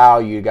going to allow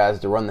you guys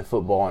to run the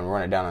football and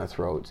run it down our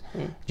throats.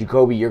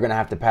 Jacoby, you're going to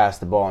have to pass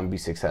the ball and be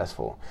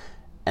successful.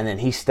 And then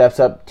he steps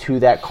up to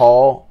that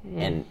call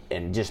and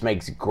just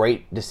makes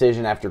great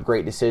decision after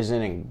great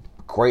decision and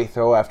great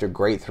throw after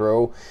great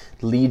throw,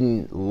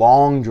 leading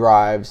long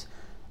drives,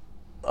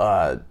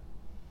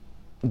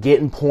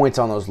 getting points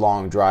on those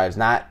long drives,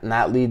 not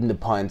leading to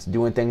punts,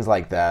 doing things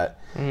like that.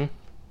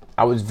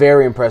 I was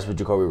very impressed with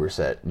Jacoby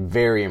Brissett.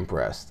 Very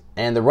impressed.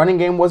 And the running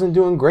game wasn't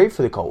doing great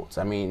for the Colts.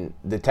 I mean,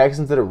 the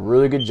Texans did a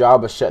really good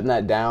job of shutting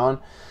that down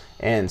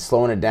and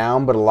slowing it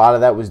down, but a lot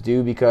of that was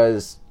due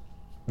because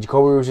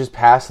Jacoby was just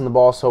passing the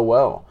ball so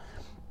well.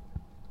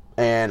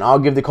 And I'll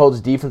give the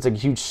Colts defense a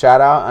huge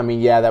shout-out. I mean,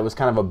 yeah, that was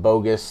kind of a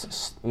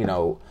bogus,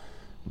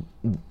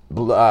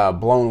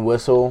 blown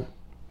whistle.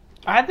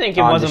 I think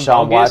it wasn't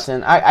Deshaun bogus.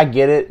 Watson. I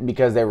get it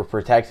because they were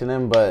protecting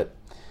him, but,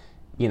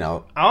 I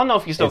don't know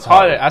if he still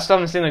caught it. I still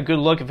haven't seen a good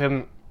look of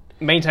him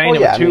maintaining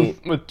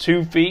with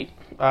 2 feet,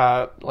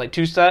 like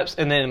 2 steps,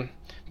 and then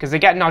because they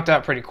got knocked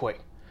out pretty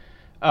quick.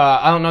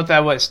 I don't know if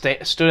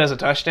that stood as a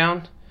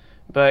touchdown,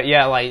 but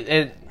yeah, like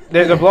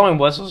the blowing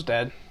whistle's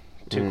dead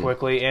too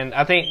quickly, and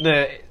I think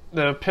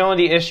the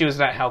penalty issue is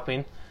not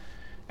helping.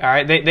 All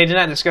right, they did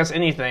not discuss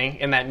anything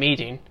in that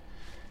meeting,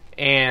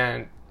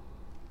 and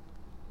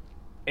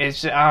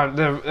it's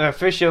the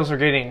officials are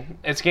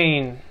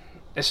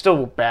it's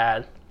still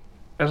bad.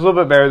 It's a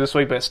little bit better this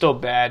week, but it's still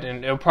bad,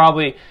 and it'll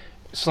probably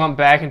slump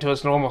back into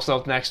its normal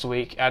self next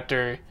week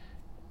after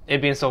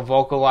it being so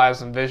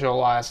vocalized and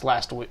visualized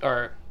last week,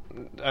 or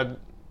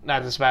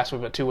not this past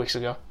week, but 2 weeks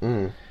ago.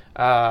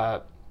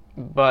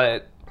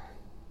 But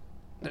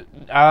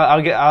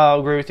I'll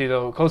agree with you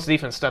though. Colts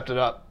defense stepped it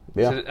up.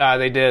 Yeah,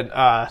 they did,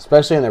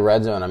 especially in the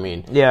red zone. I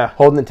mean,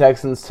 holding the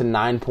Texans to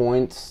 9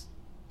 points,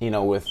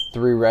 with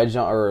 3 red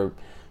zone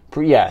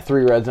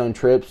 3 red zone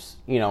trips,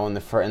 in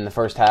the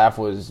first half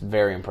was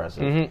very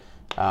impressive.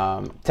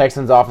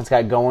 Texans offense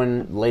got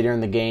going later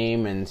in the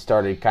game and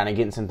started kind of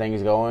getting some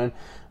things going.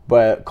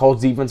 But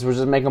Colts defense was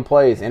just making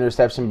plays.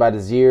 Interception by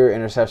Desir,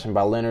 interception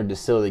by Leonard to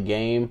seal the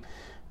game.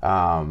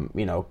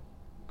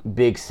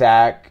 Big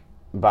sack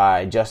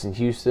by Justin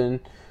Houston.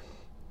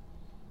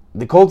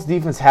 The Colts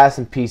defense has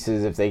some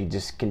pieces if they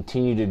just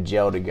continue to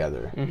gel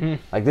together. Mm-hmm.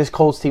 Like, this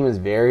Colts team is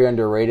very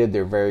underrated.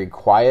 They're very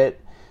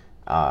quiet,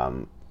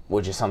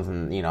 which is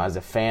something, as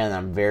a fan,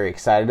 I'm very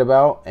excited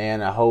about.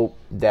 And I hope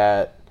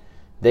that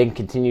they can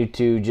continue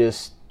to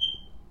just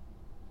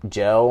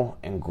gel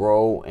and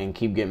grow and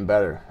keep getting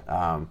better.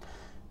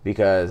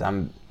 Because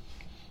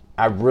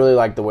I really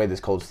like the way this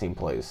Colts team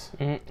plays.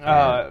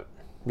 Mm-hmm.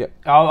 Yep.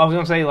 I was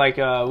gonna say,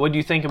 what do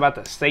you think about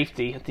the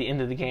safety at the end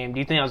of the game? Do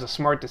you think that was a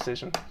smart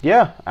decision?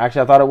 Yeah,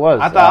 actually, I thought it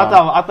was. I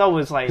thought it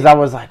was like, because I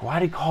was like, why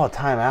did he call a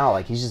timeout?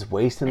 Like, he's just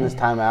wasting this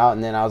timeout.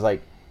 And then I was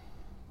like,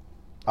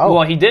 oh,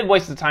 well, he did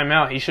waste the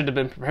timeout. He should have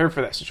been prepared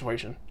for that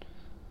situation.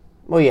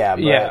 Well, yeah,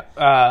 but Yeah.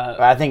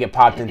 I think it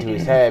popped into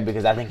his head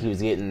because I think he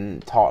was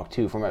getting talked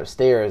to from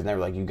upstairs, and they were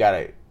like, you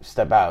gotta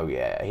step out.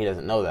 Yeah, he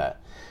doesn't know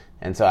that,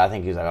 and so I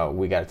think he was like, oh,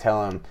 we gotta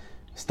tell him.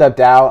 Stepped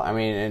out.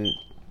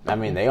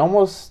 They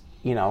almost.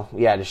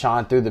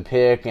 Deshaun threw the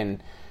pick,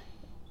 and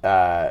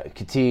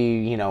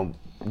Kati,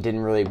 didn't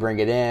really bring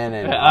it in.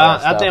 And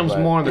I think it was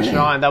more on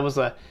Deshaun. That was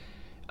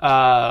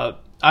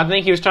I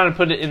think he was trying to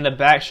put it in the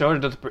back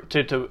shoulder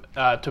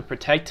to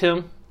protect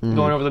him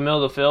going over the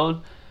middle of the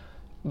field,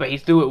 but he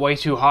threw it way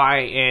too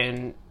high,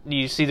 and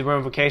you see the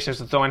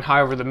ramifications of throwing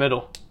high over the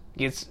middle.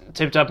 Gets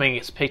tipped up and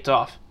gets picked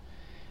off.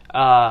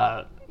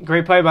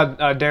 Great play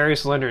by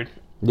Darius Leonard.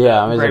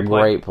 Yeah, it was a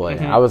great play.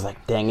 Mm-hmm. I was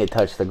like, dang, it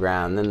touched the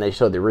ground. And then they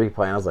showed the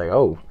replay, and I was like,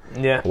 oh,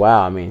 yeah,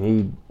 wow.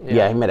 he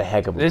made a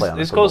heck of a play on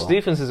this the Colts football.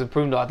 defense has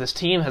improved a lot. This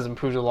team has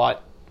improved a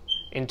lot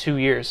in 2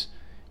 years.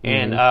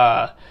 Mm-hmm. And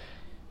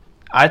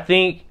I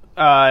think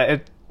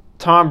if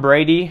Tom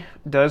Brady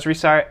does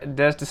decide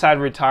to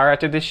retire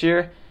after this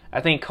year, I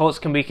think Colts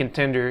can be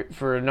contender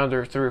for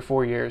another 3 or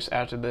 4 years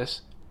after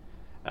this.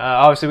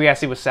 Obviously, we got to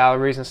see with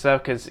salaries and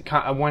stuff because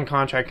one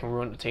contract can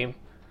ruin the team.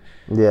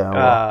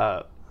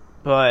 Yeah.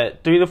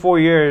 But 3 to 4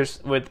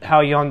 years with how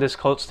young this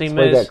Colts team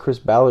That's why is. he got Chris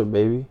Ballard,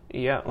 baby.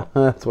 Yeah.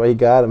 That's why he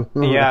got him.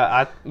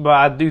 Yeah, but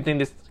I do think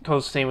this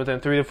Colts team within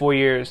 3 to 4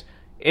 years,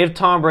 if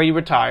Tom Brady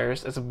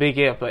retires, that's a big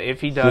if, but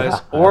if he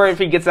does, or if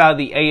he gets out of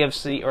the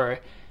AFC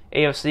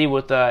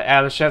with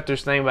Adam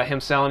Schefter's thing about him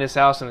selling his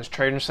house and his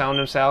trader selling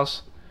his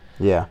house.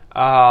 Yeah.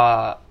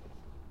 I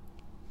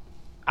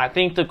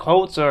think the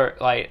Colts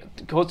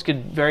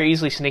could very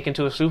easily sneak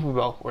into a Super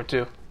Bowl or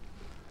two.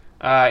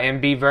 And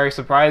be very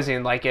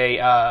surprising, like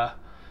trying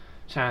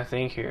to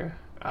think here.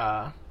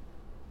 Kind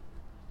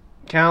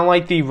of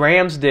like the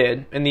Rams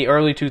did in the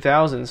early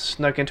 2000s,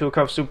 snuck into a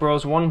couple Super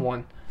Bowls, won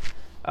one.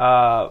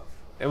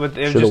 It was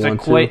just a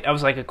quick. It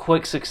was like a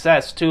quick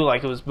success too.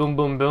 Like it was boom,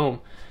 boom,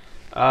 boom.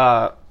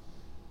 And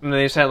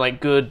they just had like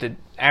good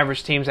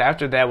average teams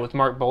after that with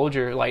Mark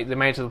Bolger. Like they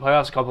made it to the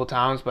playoffs a couple of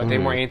times, but they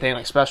weren't anything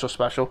like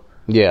special.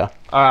 Yeah.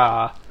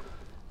 I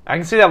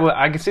can see that.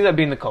 I can see that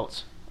being the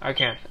Colts. I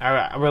can.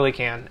 I really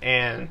can.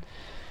 And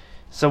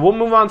so we'll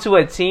move on to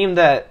a team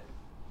that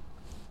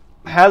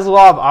has a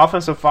lot of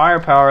offensive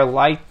firepower,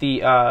 like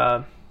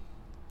the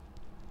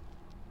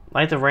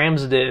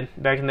Rams did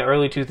back in the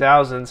early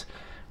 2000s.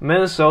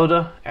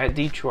 Minnesota at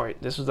Detroit.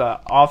 This was an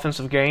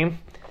offensive game.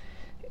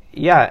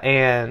 Yeah,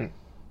 and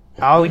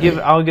I'll give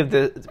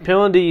the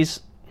penalties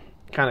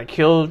kind of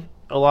killed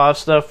a lot of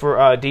stuff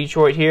for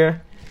Detroit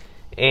here,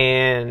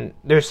 and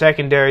their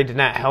secondary did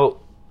not help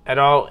at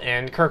all,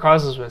 and Kirk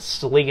Cousins was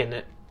slinging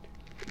it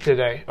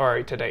a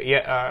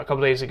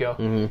couple days ago.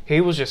 Mm-hmm. He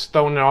was just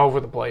throwing it all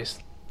over the place.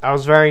 I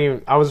was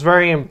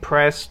very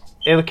impressed.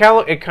 It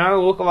kind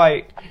of looked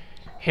like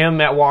him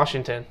at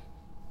Washington.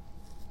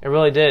 It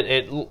really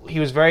did. He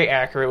was very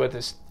accurate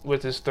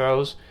with his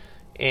throws,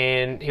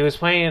 and he was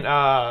playing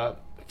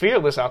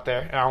fearless out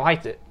there, and I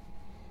liked it.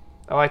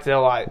 I liked it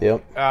a lot.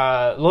 Yep.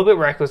 A little bit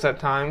reckless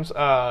at times,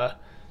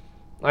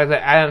 like the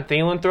Adam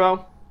Thielen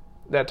throw,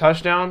 that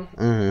touchdown.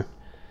 Mm-hmm.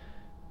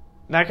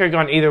 That could have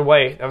gone either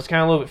way. That was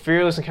kind of a little bit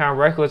fearless and kind of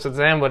reckless at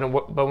the end,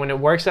 but when it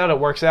works out, it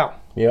works out.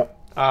 Yep.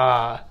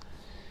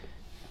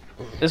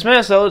 This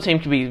Minnesota team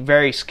can be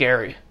very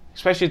scary,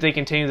 especially if they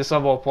continue this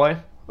level of play.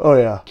 Oh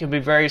yeah. Can be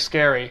very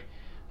scary.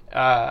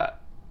 I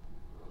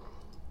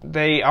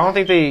don't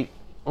think they.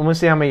 Let me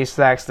see how many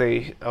sacks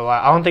they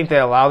allow. I don't think they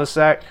allow the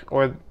sack,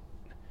 or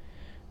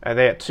are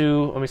they at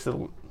 2? Let me see.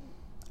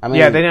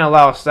 They didn't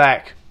allow a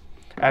sack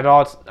at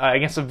all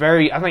against a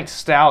very, I think,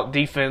 stout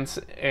defense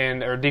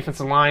or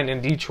defensive line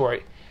in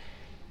Detroit.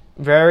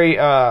 Very,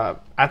 I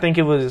think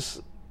it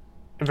was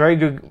a very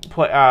good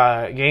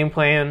game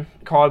plan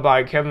called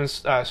by Kevin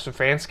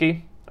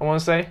Stefanski, I want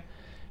to say.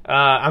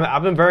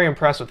 I've been very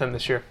impressed with him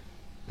this year.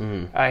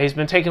 Mm-hmm. He's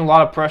been taking a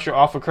lot of pressure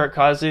off of Kirk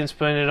Cousins,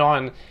 putting it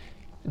on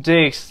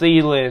Diggs,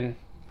 Thielen,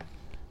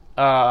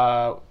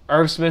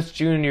 Irv Smith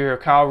Jr.,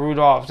 Kyle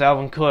Rudolph,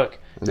 Dalvin Cook.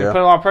 They're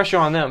putting a lot of pressure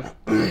on them,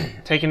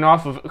 taking it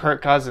off of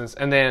Kirk Cousins.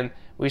 And then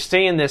we're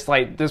seeing this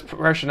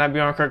pressure not be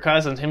on Kirk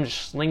Cousins, him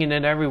just slinging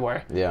it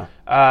everywhere. Yeah.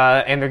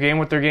 And their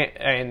game,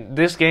 and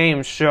this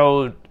game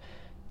showed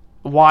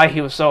why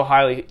he was so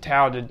highly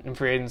touted in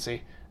free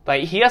agency.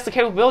 Like, he has the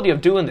capability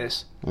of doing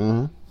this.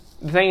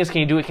 Mm-hmm. The thing is,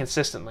 can you do it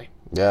consistently?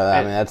 Yeah,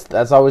 I mean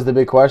that's always the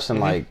big question.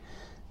 Like,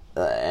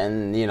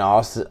 and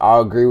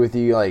I'll agree with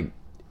you. Like,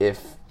 if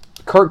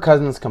Kirk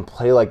Cousins can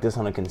play like this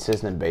on a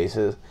consistent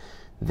basis,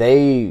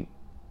 they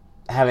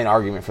have an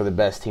argument for the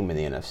best team in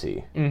the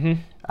NFC. Mm-hmm.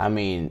 I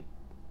mean,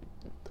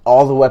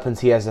 all the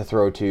weapons he has to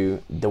throw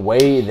to, the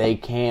way they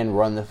can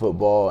run the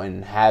football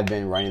and have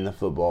been running the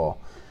football,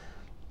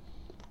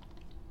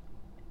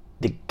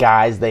 the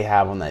guys they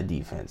have on that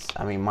defense.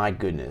 I mean, my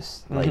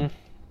goodness, like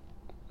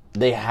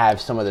they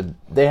have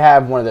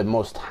one of the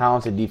most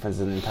talented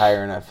defenses in the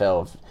entire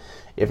NFL.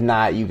 If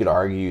not, you could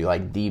argue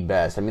like the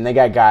best. I mean, they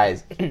got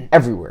guys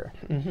everywhere,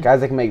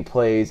 guys that can make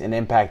plays and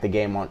impact the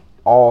game on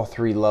all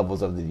three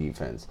levels of the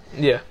defense.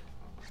 Yeah,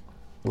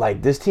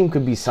 like this team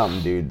could be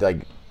something, dude.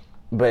 Like,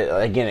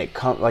 but again,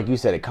 like you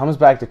said, it comes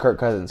back to Kirk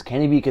Cousins.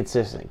 Can he be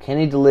consistent? Can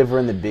he deliver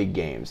in the big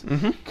games?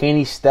 Can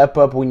he step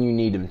up when you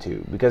need him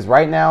to? Because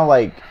right now,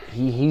 like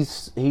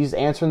he's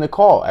answering the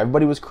call.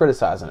 Everybody was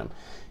criticizing him.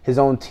 His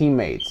own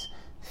teammates,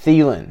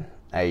 Thielen,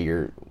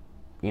 you're,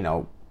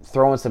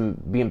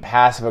 being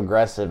passive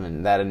aggressive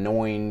and that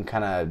annoying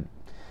kind of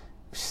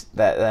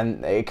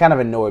and it kind of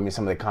annoyed me,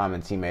 some of the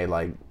comments he made.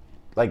 Like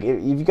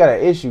if you got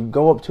an issue,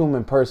 go up to him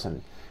in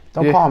person.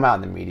 Don't call him out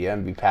in the media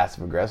and be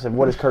passive aggressive.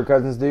 What does Kirk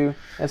Cousins do?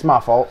 It's my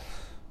fault.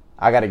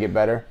 I got to get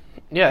better.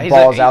 Yeah,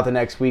 balls out the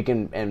next week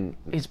and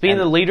he's being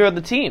the leader of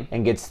the team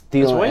and gets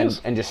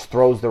Thielen and just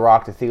throws the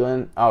rock to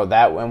Thielen.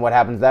 And what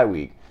happens that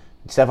week?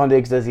 Stephon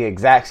Diggs does the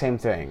exact same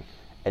thing.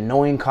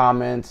 Annoying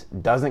comments,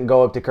 doesn't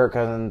go up to Kirk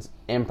Cousins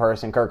in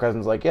person. Kirk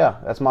Cousins like, yeah,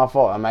 that's my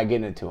fault. I'm not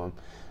getting it to him.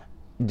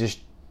 Just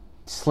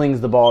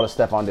slings the ball to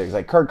Stephon Diggs.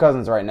 Like, Kirk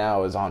Cousins right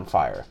now is on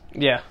fire.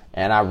 Yeah.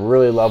 And I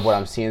really love what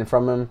I'm seeing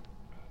from him.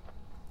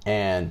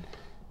 And,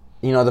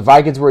 the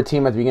Vikings were a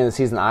team at the beginning of the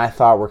season I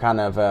thought were kind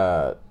of,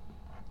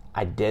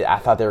 I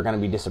thought they were going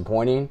to be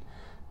disappointing.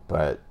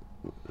 But,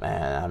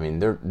 man, I mean,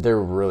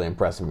 they're really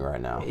impressing me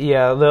right now.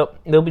 Yeah,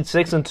 they'll be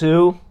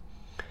 6-2.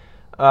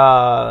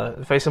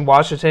 Facing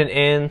Washington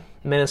and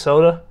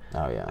Minnesota.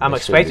 Oh yeah, I'm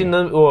expecting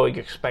them. Well,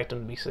 you expect them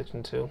to be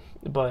 6-2,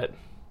 but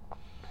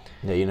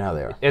yeah, you know how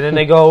they are. And then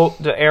they go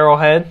to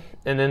Arrowhead,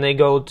 and then they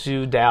go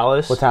to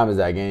Dallas. What time is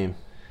that game?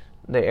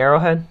 The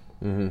Arrowhead.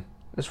 Mm-hmm.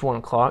 It's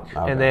 1:00,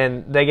 okay. And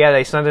then they got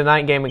a Sunday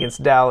night game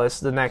against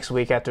Dallas the next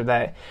week after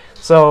that.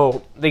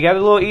 So they got a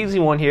little easy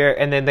one here,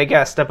 and then they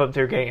got to step up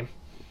their game.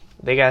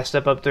 Dang, and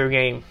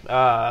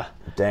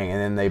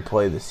then they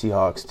play the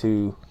Seahawks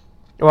too.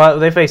 Well,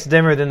 they face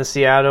Denver, then the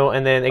Seattle,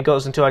 and then it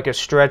goes into like a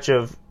stretch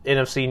of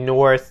NFC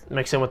North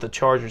mixed in with the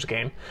Chargers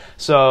game.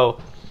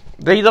 So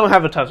they don't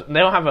have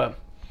a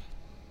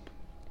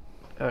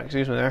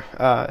excuse me there.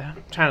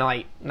 Trying to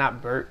like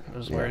not Bert. It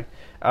was weird.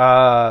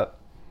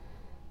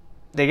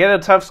 They get a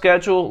tough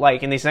schedule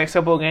like in these next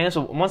couple of games.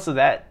 So once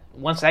that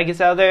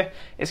gets out of there,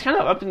 it's kind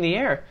of up in the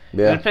air.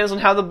 Yeah. It depends on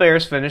how the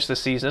Bears finish the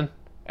season,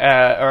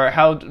 or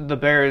how the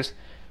Bears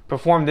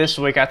perform this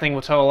week. I think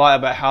will tell a lot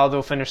about how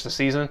they'll finish the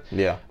season.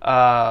 Yeah.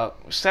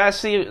 Sad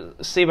to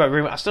see about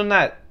Green Bay. I'm still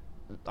not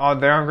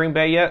there on Green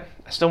Bay yet.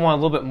 I still want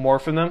a little bit more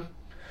from them.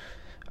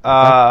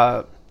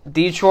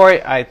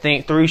 Detroit, I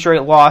think 3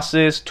 straight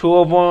losses, 2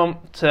 of them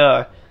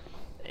to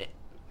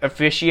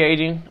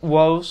officiating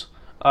woes.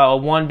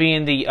 One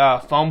being the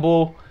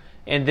fumble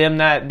and them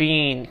not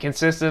being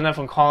consistent enough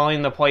in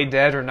calling the play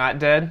dead or not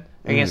dead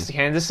against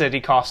Kansas City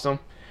cost them.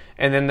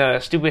 And then the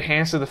stupid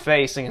hands to the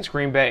face against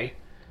Green Bay.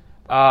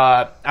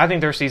 I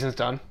think their season's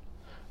done.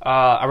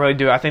 I really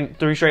do. I think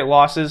 3 straight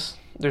losses,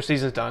 their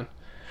season's done.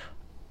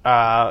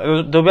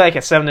 They'll be like a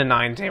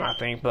 7-9 team, I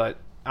think, but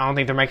I don't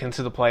think they're making it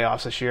to the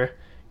playoffs this year.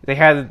 They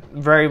had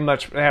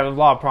a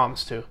lot of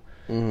promise too.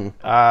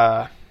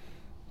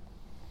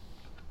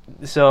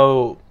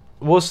 So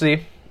we'll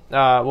see.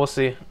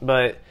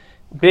 But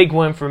big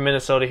win for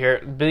Minnesota here.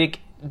 Big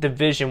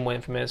division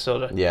win for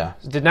Minnesota. Yeah.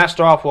 Did not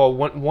start off well.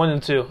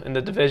 1-2 in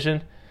the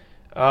division.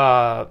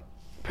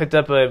 Picked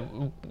up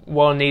a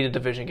well-needed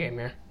division game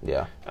here.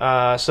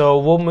 Yeah. So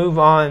we'll move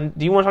on.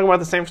 Do you want to talk about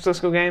the San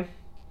Francisco game?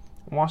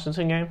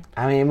 Washington game?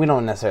 I mean, we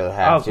don't necessarily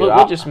have to.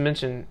 We'll just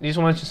mention. You just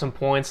want to mention some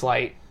points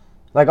like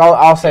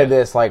I'll say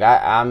this. Like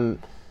I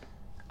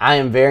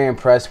am very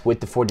impressed with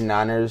the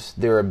 49ers,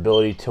 their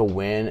ability to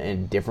win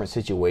in different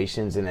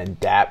situations and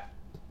adapt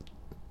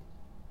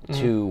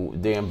to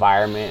the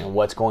environment and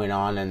what's going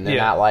on. And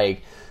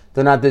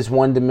they're not this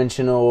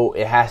one-dimensional,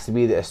 it has to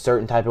be a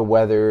certain type of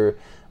weather.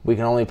 We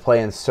can only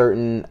play in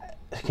certain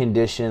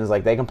conditions.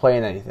 Like, they can play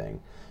in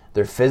anything.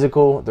 They're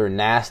physical. They're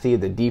nasty.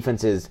 The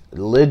defense is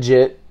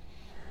legit.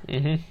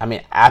 I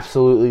mean,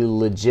 absolutely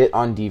legit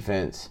on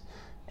defense.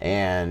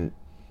 And,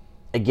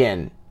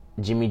 again,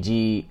 Jimmy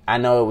G, I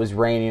know it was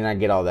raining, I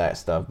get all that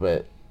stuff,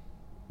 but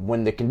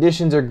when the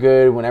conditions are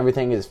good, when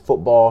everything is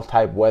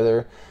football-type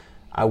weather,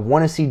 I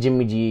want to see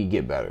Jimmy G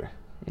get better.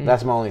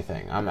 That's my only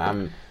thing. I'm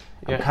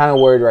kind of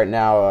worried right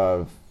now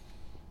of,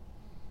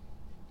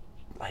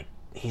 like,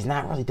 he's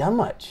not really done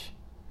much.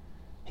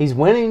 He's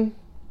winning.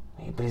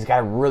 But he's got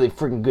a really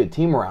freaking good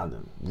team around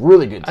him.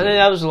 Really good team. I think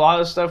that was a lot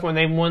of stuff when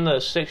they won the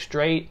 6th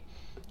straight.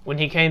 When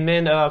he came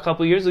in a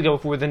couple years ago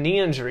for the knee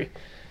injury.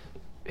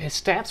 His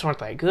stats weren't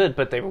that good,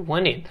 but they were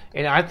winning.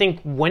 And I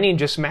think winning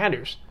just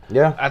matters.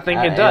 Yeah. I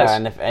think it does.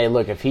 And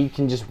if he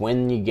can just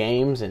win you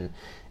games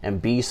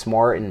and be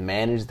smart and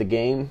manage the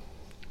game.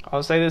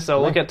 I'll say this,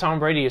 though. Look at Tom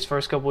Brady his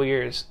first couple of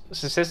years.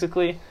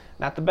 Statistically,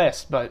 not the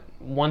best, but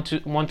won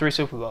 3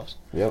 Super Bowls.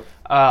 Yep.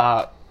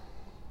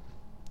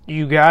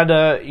 You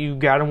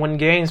gotta win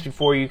games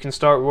before you can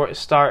start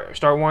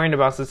worrying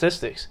about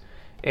statistics.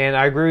 And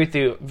I agree with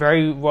you.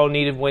 Very well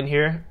needed win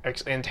here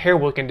in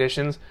terrible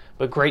conditions,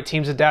 but great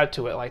teams adapt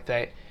to it like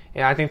that.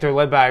 And I think they're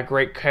led by a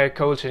great head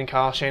coach in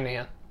Kyle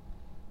Shanahan.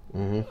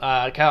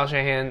 Kyle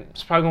Shanahan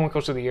is probably going to win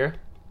Coach of the Year,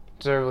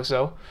 deservedly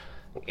so.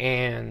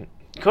 And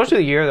Coach of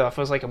the Year, though,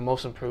 feels like a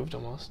most improved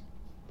almost.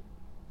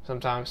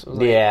 Sometimes,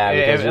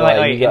 because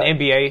like in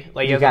NBA,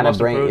 like you kind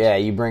of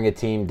you bring a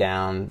team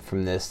down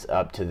from this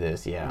up to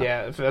this,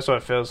 yeah, that's what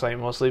it feels like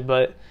mostly.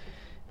 But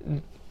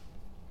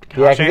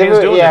because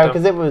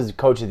it was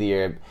Coach of the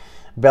Year,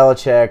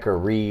 Belichick or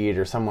Reed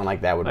or someone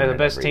like that would win. The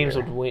best teams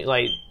would win.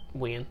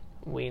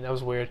 That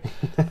was weird.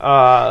 And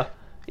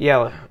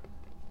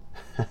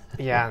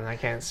I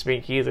can't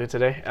speak either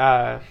today.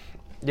 I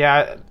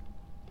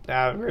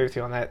agree with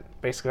you on that.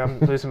 Basically, I'm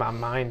losing my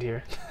mind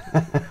here.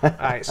 All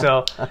right,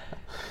 so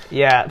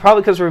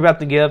probably because we're about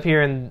to get up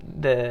here in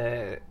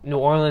the New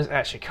Orleans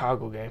at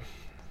Chicago game.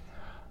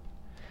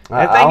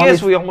 The thing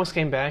is, we almost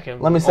came back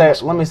and let me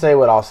say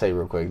what I'll say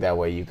real quick. That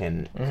way you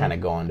can kind of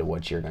go into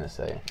what you're gonna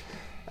say.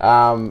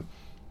 I'm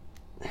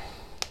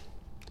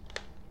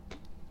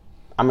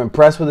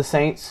impressed with the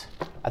Saints.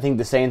 I think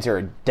the Saints are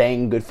a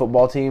dang good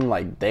football team.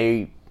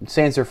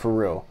 Saints are for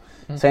real.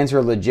 Saints are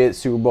a legit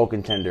Super Bowl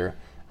contender.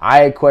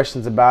 I had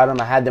questions about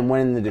them. I had them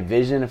winning the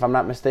division, if I'm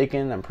not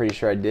mistaken. I'm pretty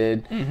sure I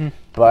did.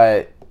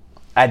 But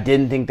I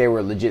didn't think they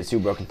were legit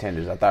Super Bowl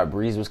contenders. I thought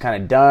Breeze was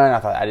kind of done.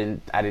 I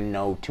didn't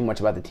know too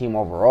much about the team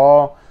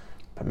overall.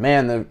 But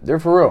man, they're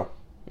for real.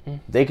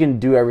 They can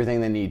do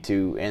everything they need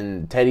to,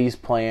 and Teddy's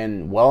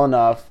playing well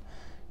enough,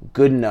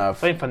 good enough.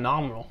 Playing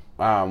phenomenal.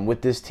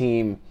 With this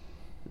team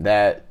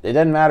that it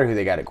doesn't matter who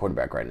they got at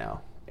quarterback right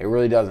now. It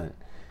really doesn't.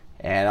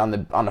 And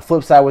on the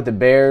flip side with the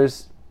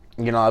Bears,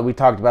 we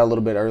talked about a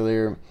little bit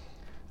earlier,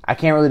 I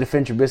can't really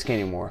defend Trubisky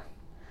anymore.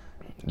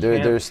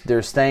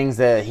 There's things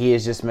that he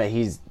has just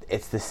made.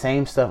 It's the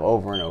same stuff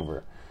over and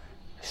over.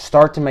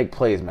 Start to make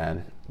plays,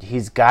 man.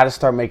 He's got to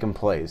start making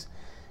plays.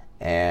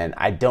 And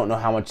I don't know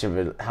how much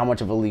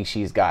of a leash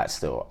he's got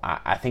still.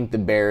 I think the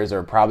Bears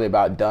are probably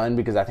about done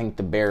because I think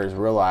the Bears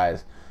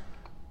realize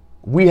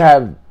we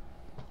have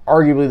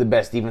arguably the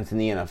best defense in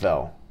the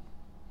NFL.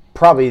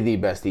 Probably the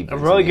best defense.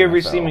 A really good NFL.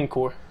 Receiving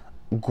core.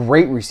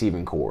 Great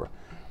receiving core.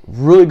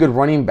 Really good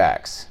running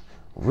backs.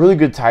 Really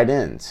good tight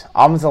ends.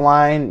 Offensive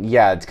line,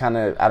 it's kind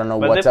of, I don't know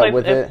what's up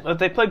with it. But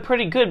they played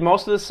pretty good.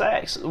 Most of the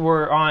sacks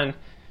were on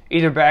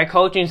either bad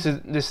coaching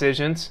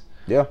decisions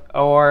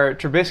or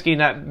Trubisky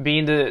not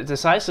being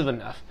decisive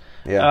enough.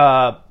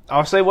 Yeah.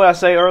 I'll say what I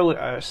say earlier.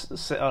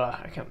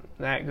 I can't,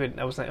 that good.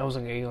 That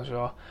wasn't English at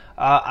all.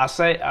 I'll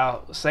say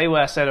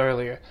what I said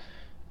earlier.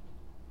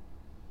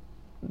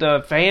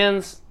 The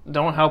fans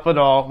don't help at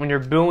all when you're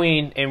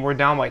booing and we're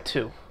down by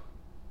 2.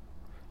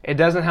 It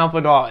doesn't help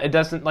at all. It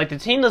doesn't, the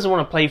team doesn't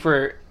want to play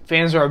for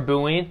fans that are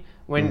booing.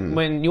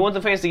 When you want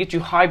the fans to get you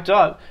hyped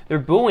up, they're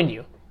booing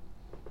you.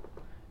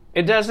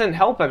 It doesn't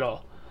help at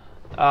all.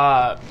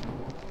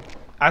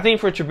 I think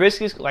for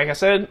Trubisky's, like I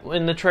said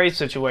in the trade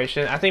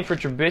situation, I think for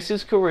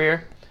Trubisky's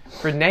career,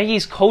 for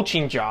Nagy's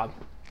coaching job,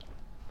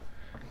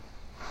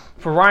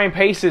 for Ryan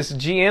Pace's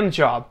GM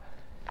job,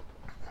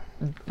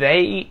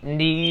 they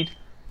need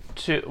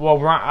to.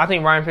 Well, I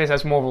think Ryan Pace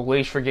has more of a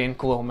leash for getting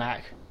Khalil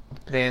Mack.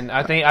 Then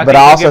I think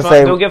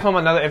they'll give him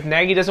another. If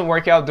Nagy doesn't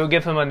work out, they'll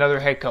give him another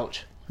head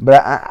coach.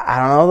 But I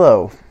don't know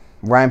though.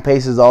 Ryan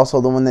Pace is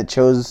also the one that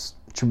chose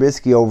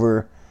Trubisky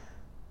over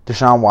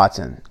Deshaun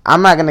Watson.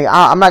 I'm not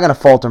gonna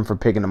fault him for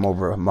picking him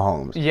over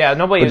Mahomes. Yeah,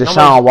 nobody. But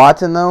Deshaun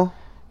Watson though.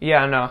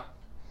 Yeah, no.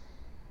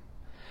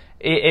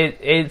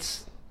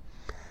 It's.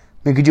 I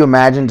mean, could you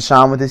imagine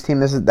Deshaun with this team?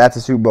 That's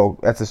a Super Bowl.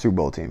 That's a Super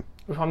Bowl team.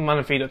 I'm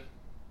undefeated.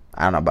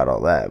 I don't know about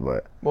all that,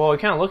 but we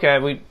kind of look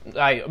at it.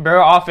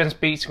 Their offense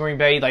beats Green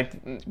Bay.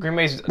 Green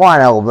Bay's. Well, I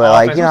know,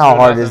 but you know how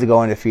hard it is to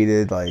go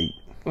undefeated. Well,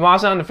 I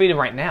was undefeated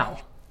right now.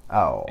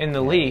 Oh, in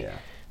the league,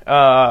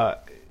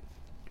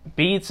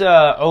 beats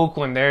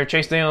Oakland. There,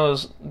 Chase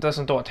Daniels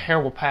doesn't throw a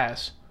terrible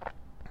pass.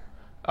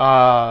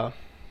 Probably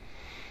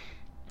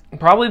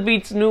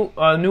beats New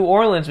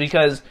Orleans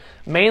because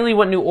mainly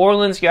what New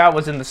Orleans got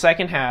was in the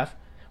second half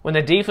when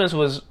the defense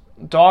was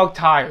dog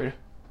tired.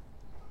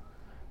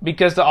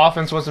 Because the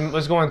offense was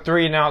going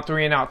 3 and out.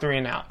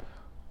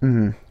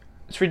 Mm-hmm.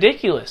 It's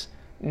ridiculous.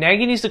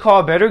 Nagy needs to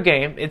call a better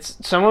game.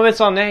 Some of it's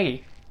on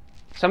Nagy.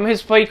 Some of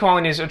his play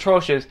calling is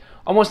atrocious.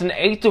 Almost an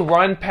 8 to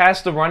run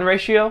past the run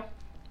ratio.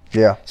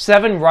 Yeah.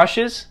 7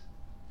 rushes.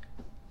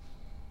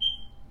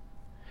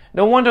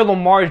 No wonder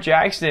Lamar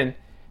Jackson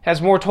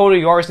has more total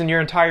yards than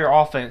your entire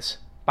offense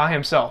by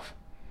himself.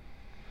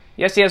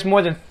 Yes, he has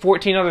more than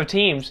 14 other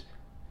teams,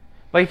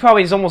 but he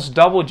probably has almost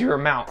doubled your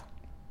amount.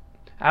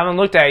 I haven't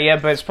looked at it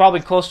yet, but it's probably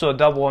close to a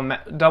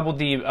double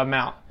the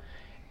amount.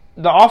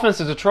 The offense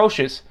is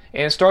atrocious,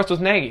 and it starts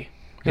with Nagy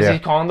because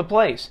he's calling the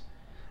plays.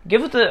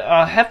 Give it to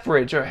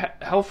Helfrich, or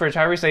Helfrich,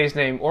 however you say his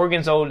name,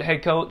 Oregon's old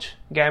head coach,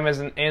 got him as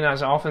an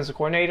offensive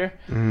coordinator.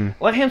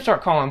 Let him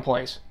start calling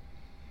plays.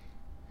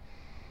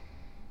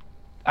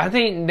 I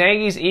think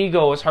Nagy's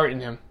ego is hurting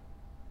him.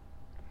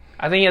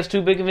 I think he has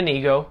too big of an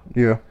ego.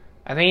 Yeah.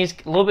 I think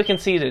he's a little bit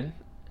conceited.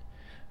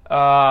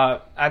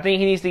 I think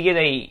he needs to get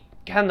a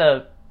kind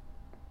of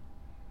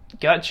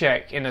gut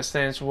check in a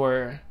sense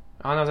where,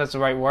 I don't know if that's the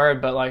right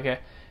word, but like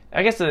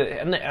I guess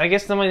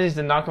somebody needs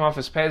to knock him off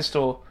his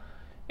pedestal,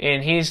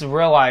 and he needs to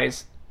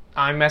realize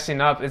I'm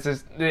messing up. It's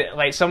just,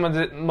 like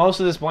most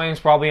of this blame is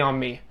probably on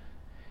me,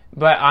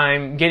 but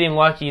I'm getting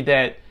lucky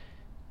that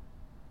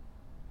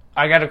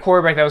I got a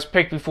quarterback that was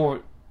picked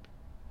before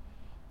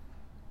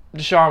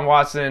Deshaun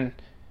Watson,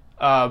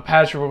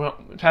 Patrick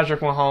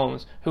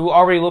Mahomes, who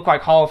already look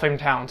like Hall of Fame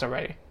talents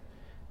already.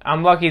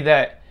 I'm lucky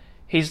that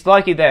he's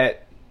lucky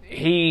that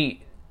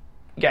he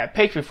got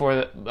picked before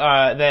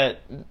that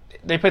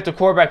they picked the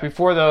quarterback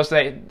before those,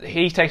 that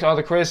he takes all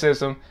the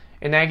criticism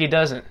and Nagy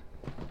doesn't.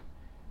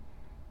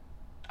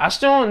 I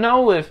still don't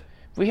know if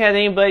we had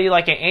anybody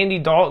like an Andy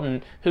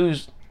Dalton who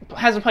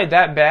hasn't played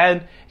that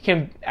bad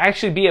can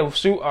actually be a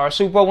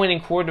Super Bowl winning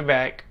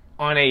quarterback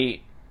on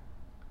a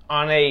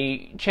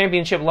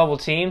championship level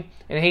team,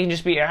 and he can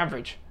just be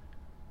average.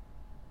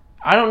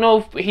 I don't know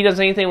if he does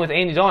anything with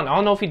Andy Dalton. I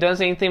don't know if he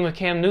does anything with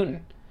Cam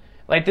Newton.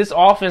 Like, this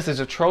offense is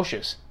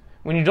atrocious.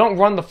 When you don't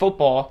run the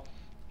football,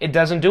 it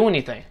doesn't do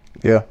anything.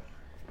 Yeah.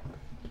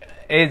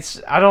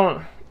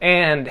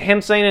 And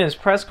him saying in his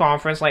press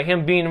conference, like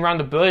him being around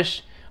the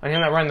bush on him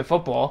not running the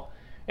football,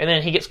 and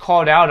then he gets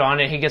called out on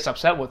it, he gets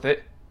upset with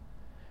it.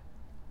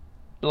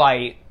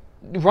 Like,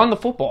 run the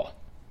football.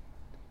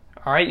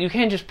 All right, you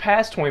can't just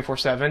pass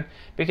 24/7,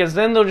 because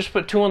then they'll just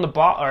put two on the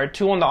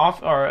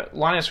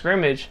line of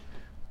scrimmage,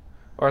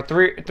 or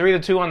three to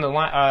two on the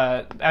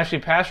line, actually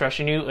pass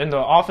rushing you, and the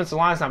offensive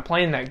line's not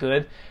playing that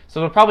good, so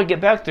they'll probably get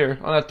back there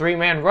on a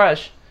 3-man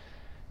rush,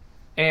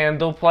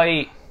 and they'll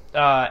play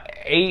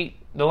 8.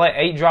 They'll let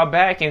 8 drop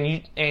back,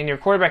 and your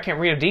quarterback can't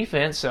read a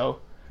defense. So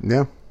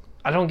yeah,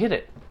 I don't get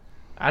it.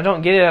 I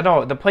don't get it at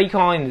all. The play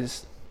calling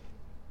is,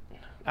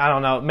 I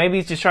don't know. Maybe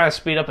he's just trying to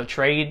speed up a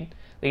trade.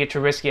 They get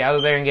Trubisky out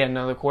of there and get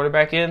another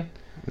quarterback in.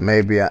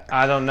 Maybe.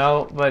 I don't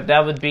know, but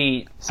that would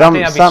be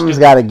something's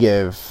got to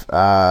give.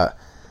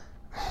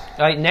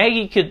 Like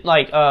Nagy could,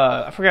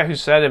 I forgot who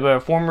said it, but a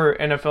former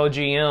NFL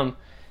GM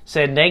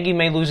said Nagy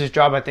may lose his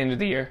job at the end of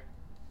the year.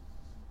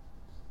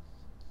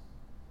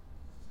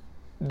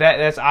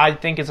 I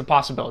think it's a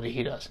possibility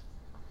he does.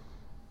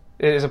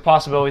 It is a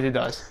possibility he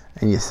does.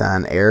 And you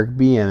sign Eric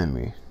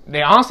Bieniemy.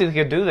 They honestly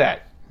could do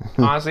that.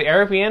 Honestly,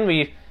 Eric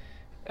Bieniemy,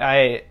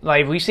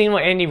 we've seen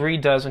what Andy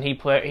Reid does when he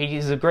play.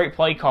 He's a great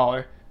play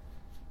caller,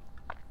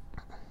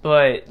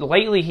 but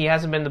lately he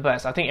hasn't been the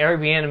best. I think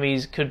Eric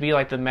Bieniemy could be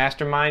like the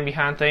mastermind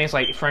behind things,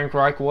 like Frank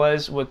Reich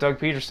was with Doug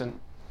Peterson.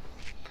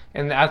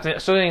 And I think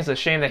it's a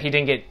shame that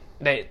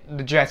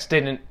the Jets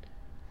didn't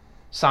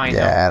sign him.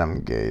 Yeah,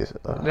 Adam Gase.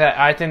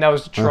 I think that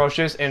was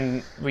atrocious,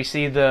 and we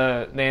see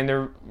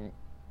they're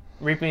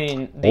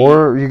reaping.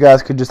 Or you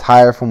guys could just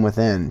hire from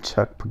within,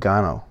 Chuck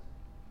Pagano.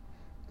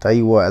 Tell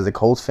you what, as a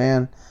Colts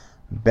fan,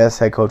 best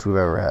head coach we've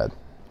ever had.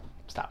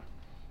 Stop.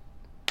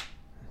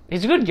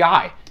 He's a good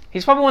guy.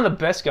 He's probably one of the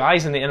best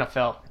guys in the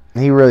NFL.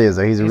 He really is.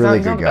 He's a really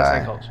good guy. He's not the best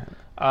head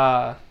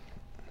coach.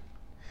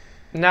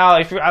 Now,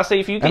 if you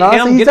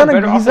can he's done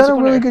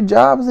a really good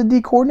job as a D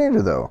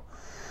coordinator, though.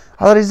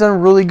 I thought he's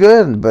done really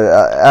good, but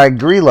I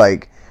agree.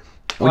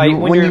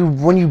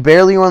 When you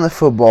barely run the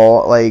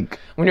football,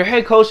 when your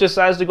head coach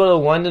decides to go to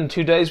London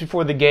 2 days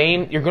before the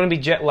game, you're going to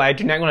be jet lagged.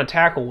 You're not going to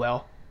tackle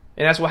well,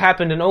 and that's what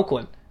happened in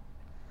Oakland.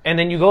 And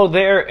then you go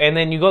there, and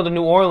then you go to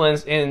New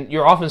Orleans, and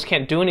your offense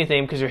can't do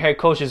anything because your head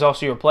coach is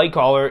also your play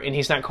caller, and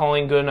he's not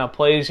calling good enough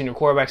plays, and your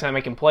quarterback's not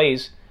making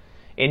plays,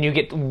 and you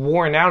get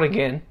worn out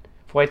again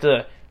for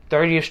the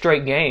 30th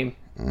straight game.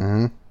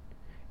 Mm-hmm.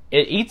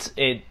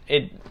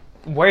 It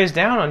wears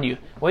down on you.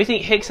 Why do you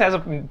think Hicks has a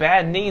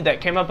bad knee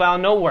that came up out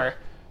of nowhere?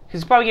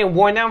 He's probably getting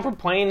worn down from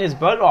playing his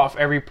butt off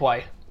every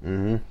play.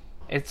 Mm-hmm.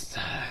 It's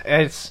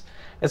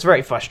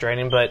very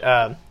frustrating,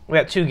 but we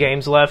got 2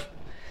 games left,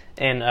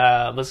 and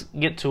let's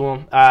get to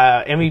them.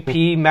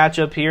 MVP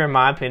matchup here, in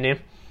my opinion.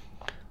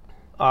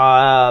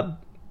 Lamar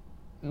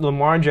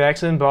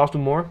Jackson,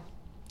 Baltimore,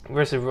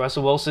 versus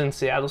Russell Wilson,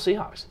 Seattle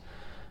Seahawks.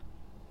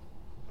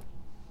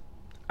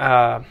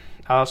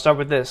 I'll start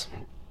with this.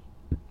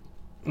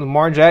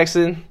 Lamar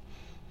Jackson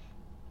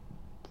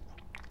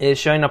is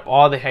showing up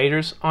all the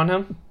haters on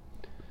him,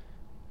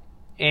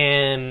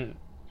 and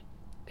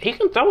he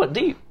can throw it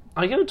deep.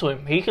 I give it to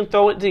him. He can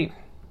throw it deep.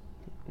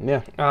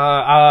 Yeah.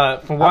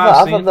 From what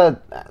I've seen,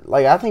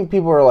 I think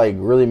people are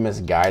really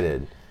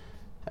misguided.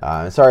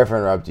 Sorry if I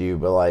interrupt you,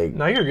 but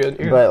no, you're good.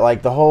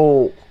 The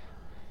whole,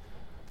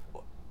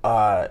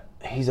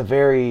 he's a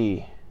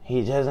very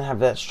He doesn't have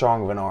that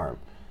strong of an arm.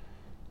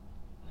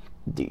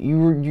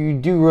 You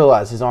do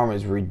realize his arm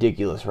is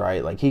ridiculous,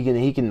 right? Like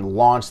he can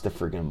launch the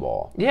freaking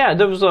ball. Yeah,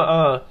 there was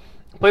a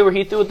play where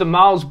he threw it to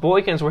Miles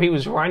Boykins where he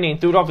was running,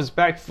 threw it off his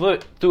back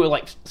foot, threw it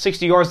like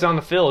 60 yards down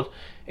the field,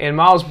 and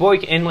Miles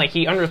Boykins, and like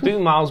he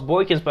underthrew Miles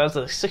Boykins, but it was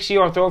a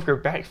 60-yard throw off your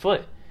back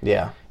foot.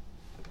 Yeah.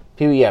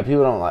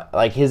 People don't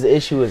like his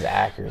issue is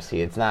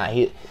accuracy. It's not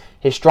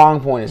his strong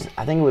point is,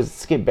 I think it was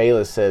Skip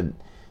Bayless said,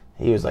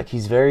 he was like,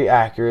 he's very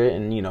accurate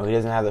and he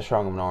doesn't have that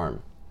strong of an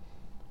arm.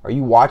 Are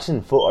you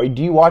watching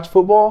do you watch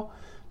football?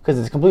 Because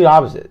it's the complete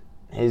opposite.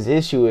 His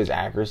issue is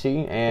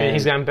accuracy, and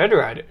he's gotten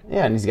better at it.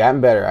 Yeah, and he's gotten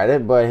better at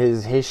it, but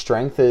his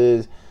strength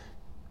is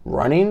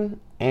running,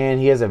 and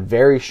he has a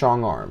very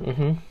strong arm.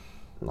 Mm-hmm.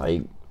 But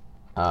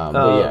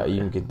yeah, you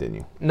can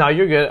continue. No,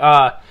 you're good.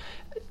 I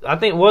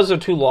think was there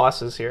 2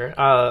 losses here.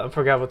 I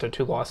forgot what their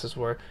 2 losses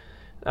were.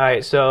 All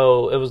right,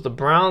 so it was the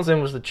Browns and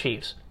it was the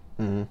Chiefs.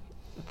 Mm-hmm.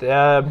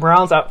 The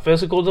Browns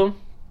out-physicaled them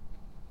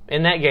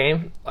in that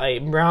game.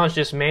 Like, Browns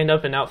just manned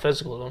up and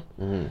out-physicaled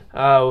them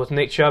with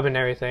Nick Chubb and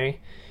everything.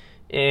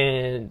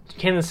 And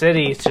Kansas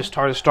City just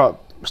hard to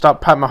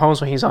stop Pat Mahomes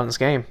when he's on this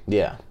game.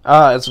 Yeah.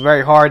 It's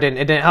very hard, and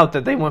it didn't help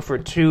that they went for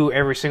 2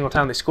 every single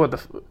time they scored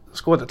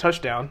the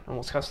touchdown.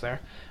 Almost cussed there.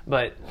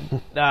 But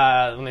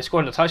when they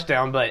scored the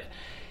touchdown, but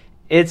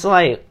it's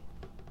like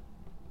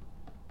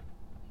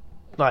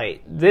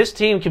this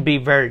team could be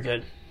very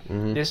good.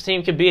 Mm-hmm. This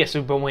team could be a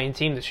Super Bowl winning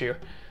team this year.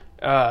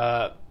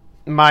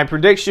 My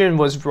prediction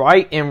was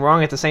right and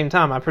wrong at the same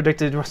time. I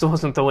predicted Russell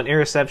Wilson throw an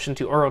interception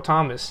to Earl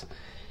Thomas.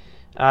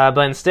 But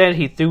instead,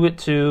 he threw it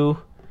to,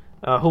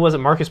 who was it,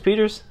 Marcus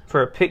Peters,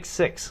 for a pick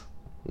 6.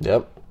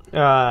 Yep.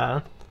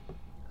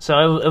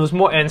 So it was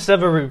more, instead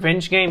of a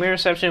revenge game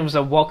interception, it was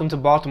a welcome to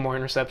Baltimore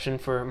interception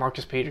for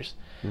Marcus Peters.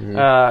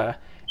 Mm-hmm.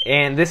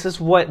 And this is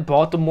what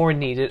Baltimore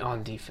needed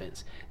on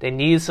defense. They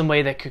needed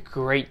somebody that could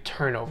create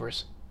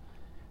turnovers.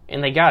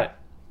 And they got it.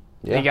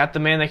 Yeah. They got the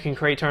man that can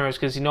create turnovers,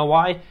 because you know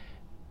why?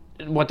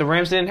 What the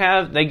Rams didn't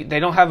have, they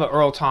don't have an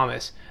Earl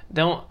Thomas.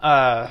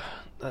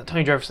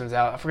 Tony Jefferson's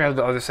out. I forgot who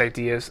the other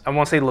safety is. I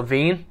want to say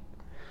Levine.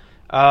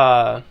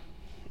 I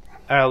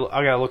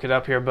gotta look it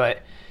up here,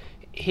 but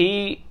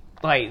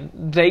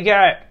they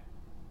got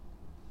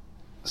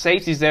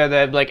safeties there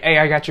that like, hey,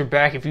 I got your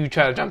back if you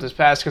try to jump this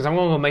pass, because I'm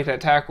gonna go make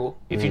that tackle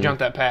if you jump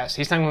that pass.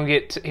 He's not gonna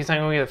get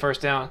the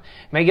first down.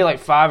 May get like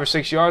 5 or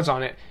 6 yards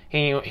on it.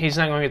 He's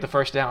not gonna get the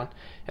first down.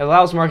 It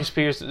allows Marcus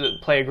Peters to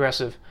play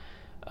aggressive.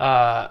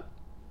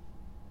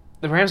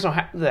 The Rams don't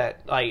have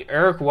that. Like,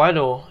 Eric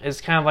Weddle is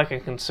kind of like a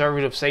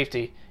conservative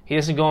safety. He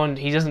doesn't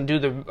do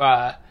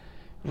the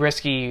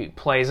risky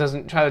plays,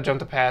 doesn't try to jump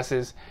the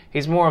passes.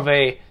 He's more of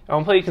I'm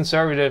going to play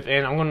conservative,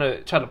 and I'm going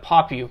to try to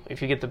pop you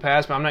if you get the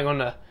pass, but I'm not going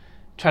to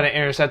try to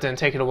intercept it and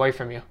take it away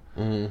from you.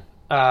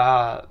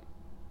 Mm-hmm.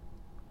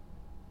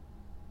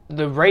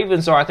 The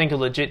Ravens are, I think, a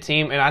legit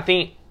team, and I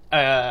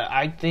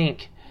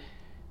think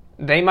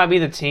they might be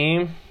the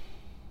team.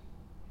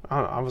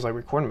 I was like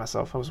recording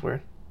myself. That was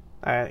weird.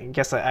 I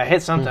guess I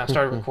hit something. I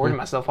started recording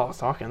myself while I was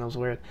talking. That was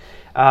weird.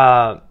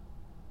 I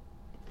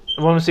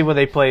want to see where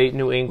they play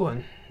New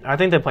England. I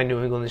think they play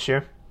New England this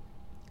year.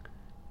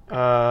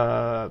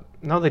 No,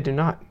 they do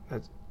not.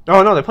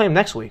 No, they play them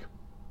next week.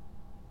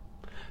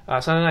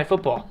 Sunday Night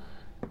Football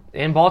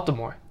in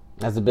Baltimore.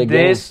 That's a big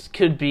game. This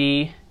could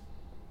be...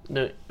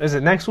 Is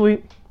it next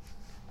week?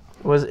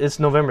 It's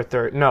November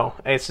 3rd. No,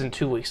 it's in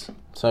 2 weeks.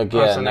 So,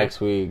 yeah,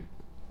 next week,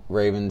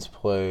 Ravens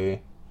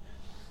play...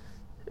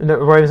 The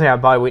Ravens have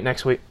a bye week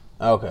next week.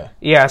 Okay.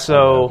 Yeah,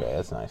 so... Okay,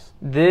 that's nice.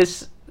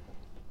 This...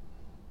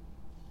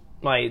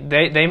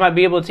 they might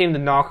be able to team to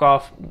knock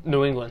off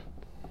New England.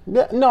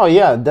 Yeah,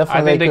 definitely.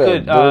 I think they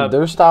could.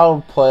 Their style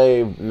of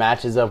play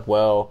matches up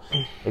well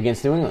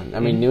against New England. I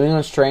mean, New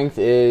England's strength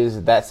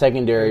is that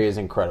secondary is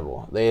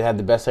incredible. They have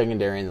the best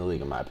secondary in the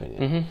league, in my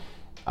opinion.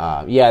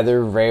 Mm-hmm.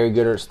 They're very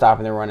good at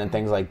stopping the run and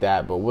things like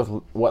that. But with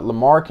what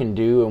Lamar can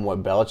do and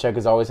what Belichick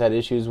has always had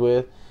issues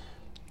with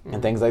and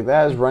things like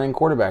that is running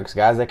quarterbacks,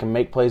 guys that can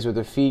make plays with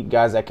their feet,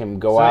 guys that can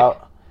go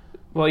out.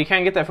 Well, you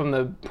can't get that from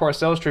the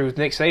Parcells tree with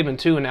Nick Saban,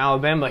 too, in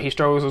Alabama. He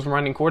struggles with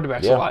running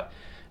quarterbacks a lot.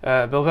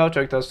 Bill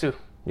Belichick does, too.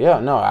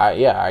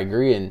 I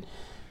agree, and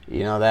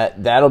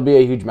that'll be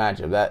a huge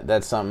matchup.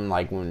 That's something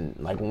like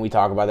when we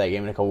talk about that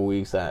game in a couple of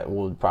weeks, that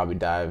we'll probably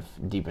dive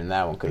deep in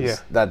that one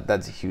because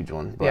that's a huge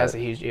one. But, it's a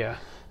huge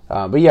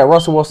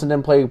Russell Wilson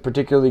didn't play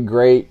particularly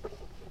great.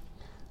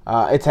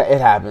 It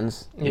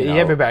happens. You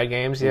have your bad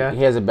games. Yeah,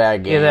 he has a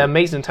bad game. Yeah, that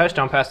amazing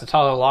touchdown pass to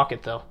Tyler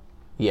Lockett though.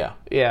 Yeah.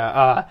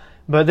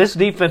 But this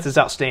defense is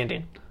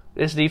outstanding.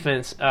 This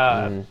defense,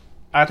 I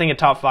think a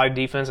top 5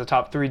 defense, a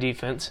top 3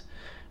 defense.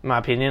 In my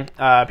opinion,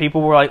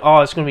 people were like,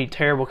 "Oh, it's going to be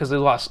terrible" because they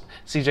lost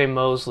C.J.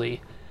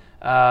 Mosley,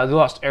 they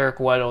lost Eric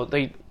Weddle.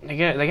 They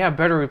got a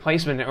better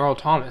replacement than Earl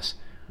Thomas.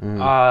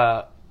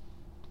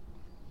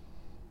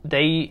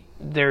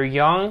 They're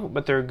young,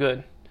 but they're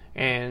good,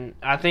 and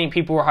I think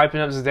people were hyping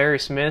up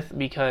Zadarius Smith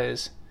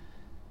because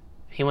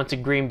he went to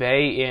Green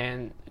Bay,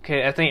 and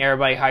I think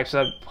everybody hypes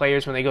up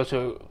players when they go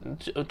to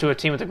a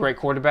team with a great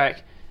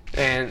quarterback.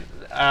 and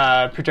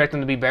project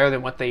them to be better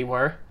than what they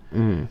were.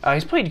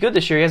 He's played good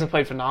this year. He hasn't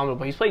played phenomenal,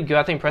 but he's played good.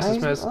 I think Preston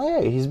Smith. Oh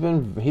yeah, he's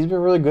been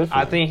really good. For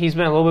I think he's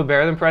been a little bit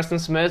better than Preston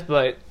Smith,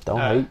 but don't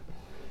hate.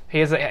 He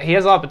has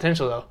a lot of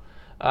potential though.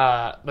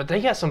 But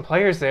they got some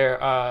players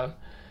there. I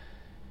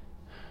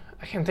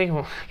can't think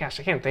of. Gosh,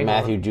 I can't think.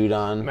 Matthew of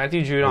Judon.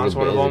 Matthew Judon is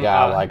one of them. A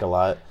guy I like a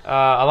lot.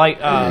 I like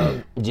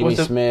Jimmy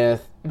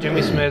Smith.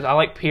 Jimmy Smith. I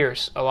like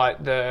Pierce a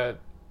lot. The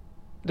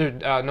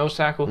nose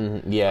tackle.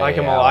 Mm-hmm. Yeah, I like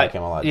him a lot. I like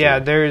him a lot. Yeah,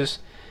 too. There's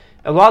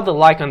a lot to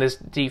like on this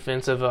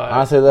defensive.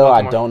 Honestly, though,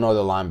 Baltimore. I don't know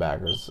the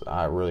linebackers.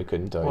 I really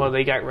couldn't tell you. Well,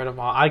 they got rid of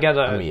them all. I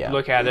gotta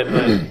look at it,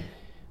 but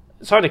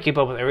it's hard to keep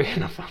up with every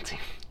NFL team.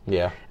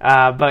 Yeah.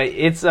 But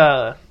it's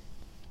but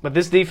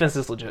this defense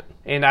is legit,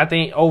 and I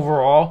think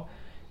overall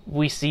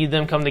we see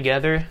them come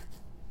together,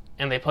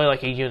 and they play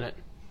like a unit.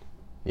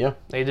 Yeah,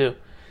 they do.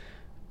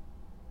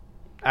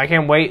 I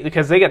can't wait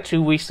because they got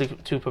 2 weeks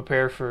to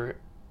prepare for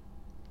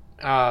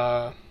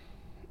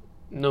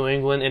New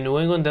England, and New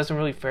England doesn't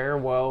really fare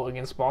well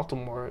against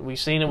Baltimore. We've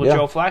seen it with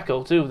Joe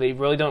Flacco too. They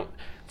really don't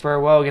fare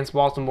well against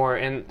Baltimore,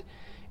 and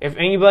if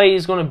anybody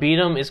is going to beat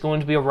them, it's going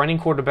to be a running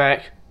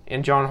quarterback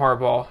and John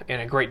Harbaugh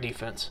and a great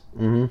defense.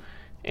 Mm-hmm.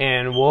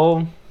 And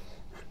we'll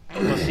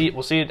see.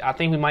 We'll see it. I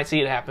think we might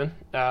see it happen.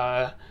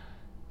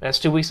 That's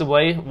 2 weeks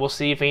away. We'll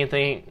see if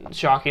anything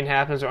shocking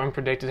happens or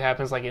unpredicted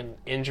happens, like an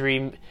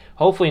injury.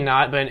 Hopefully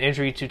not, but an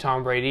injury to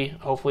Tom Brady.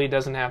 Hopefully it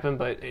doesn't happen,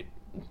 but it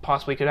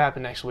possibly could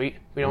happen next week.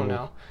 We don't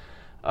know.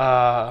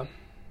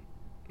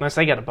 Unless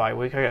they got a bye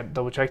week. I got to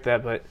double check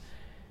that. But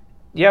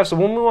yeah, so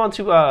we'll move on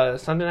to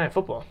Sunday Night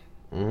Football.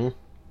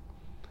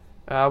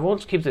 Mm-hmm. We'll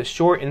just keep this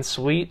short and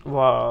sweet.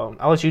 I'll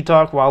let you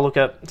talk while I look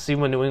up, see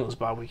when New England's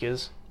bye week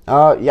is.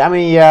 I'll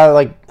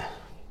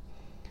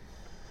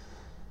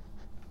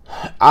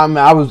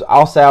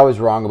say I was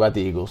wrong about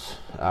the Eagles.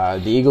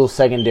 The Eagles'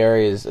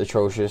 secondary is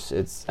atrocious.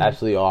 It's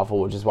absolutely awful,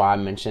 which is why I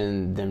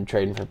mentioned them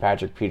trading for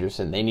Patrick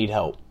Peterson. They need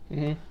help.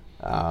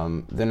 Mm-hmm.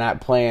 They're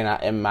not playing,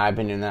 in my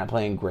opinion, they're not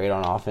playing great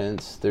on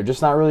offense. They're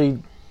just not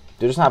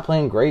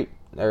playing great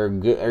or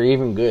good or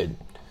even good.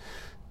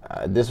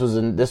 This was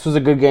a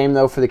good game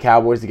though for the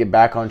Cowboys to get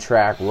back on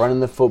track, running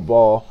the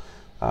football,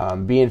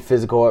 being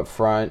physical up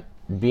front,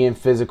 being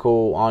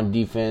physical on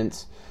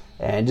defense.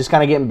 And just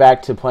kind of getting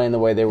back to playing the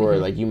way they were,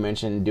 like you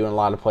mentioned, doing a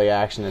lot of play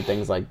action and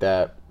things like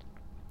that.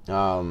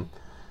 And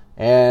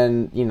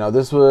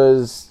this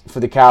was for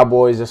the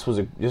Cowboys. This was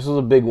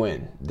a big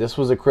win. This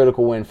was a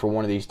critical win for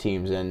one of these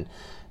teams. And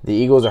the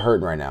Eagles are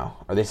hurting right now.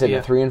 Are they sitting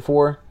at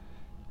 3-4?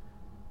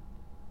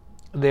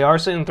 They are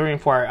sitting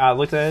 3-4. I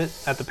looked at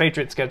the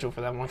Patriots schedule for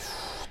that one.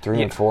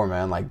 3-4,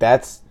 man. Like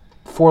that's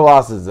 4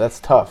 losses. That's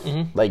tough.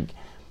 Mm-hmm. Like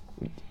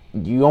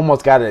you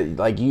almost got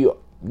to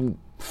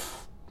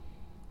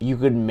you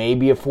could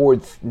maybe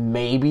afford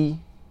maybe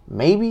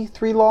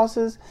 3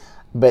 losses,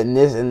 but in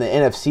the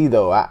NFC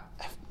though,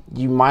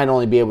 you might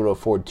only be able to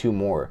afford 2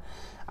 more.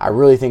 I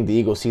really think the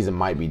Eagles season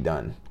might be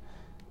done,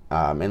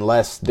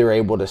 unless they're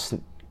able to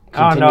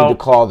continue to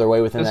claw their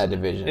way within that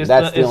division.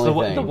 That's the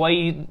only thing. The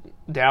way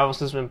Dallas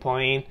has been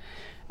playing,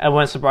 it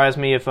wouldn't surprise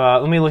me if.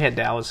 Let me look at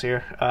Dallas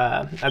here.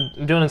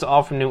 I'm doing this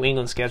all from New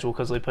England schedule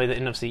because they play the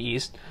NFC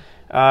East.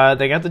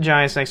 They got the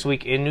Giants next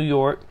week in New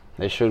York.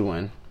 They should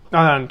win.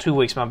 No, in 2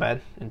 weeks, my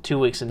bad. In 2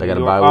 weeks in New York.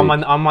 They got a bye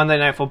week. On Monday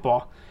Night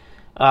Football.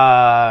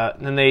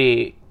 Then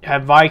they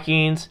have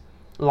Vikings,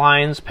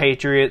 Lions,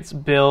 Patriots,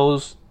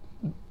 Bills,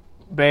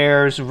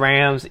 Bears,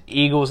 Rams,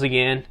 Eagles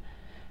again.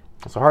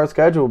 It's a hard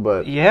schedule,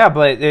 but... Yeah,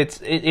 but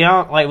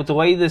like with the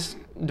way this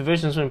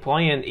division's been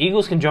playing,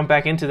 Eagles can jump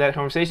back into that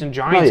conversation.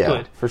 Giants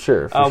could. For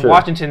sure.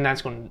 Washington,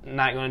 not going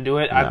to do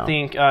it. No. I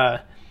think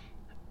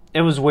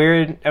it was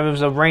weird. It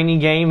was a rainy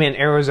game in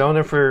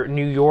Arizona for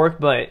New York,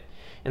 but...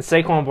 And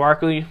Saquon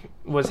Barkley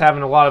was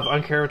having a lot of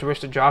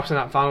uncharacteristic drops in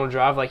that final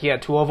drive. Like, he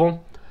had 2 of them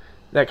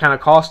that kind of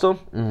cost him.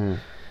 Mm-hmm.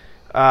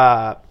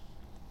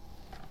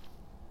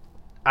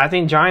 I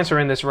think Giants are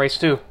in this race,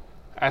 too.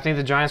 I think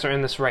the Giants are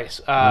in this race.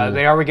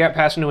 They already got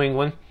past New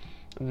England.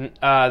 They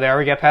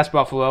already got past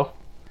Buffalo.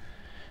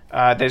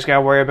 They just got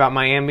to worry about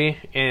Miami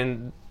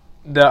and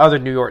the other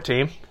New York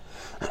team.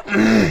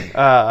 They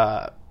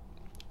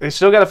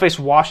still got to face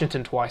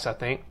Washington twice, I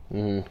think.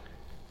 Mm-hmm.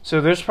 So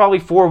there's probably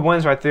 4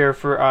 wins right there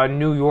for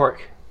New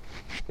York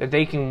that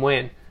they can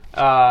win.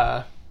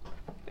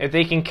 If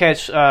they can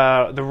catch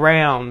the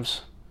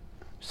Rams,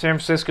 San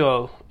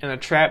Francisco in a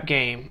trap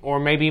game, or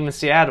maybe even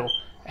Seattle,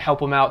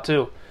 help them out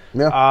too.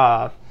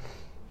 Yeah.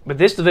 But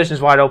this division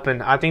is wide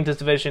open. I think this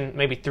division,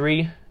 maybe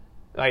 3.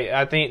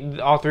 I think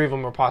all 3 of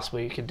them are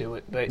possibly could do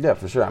it. But yeah,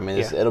 for sure. I mean,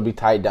 it'll be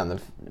tight down to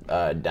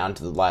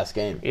the last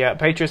game. Yeah,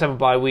 Patriots have a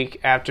bye week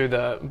after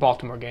the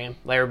Baltimore game.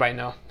 Let everybody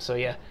know. So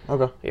yeah.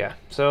 Okay. Yeah.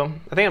 So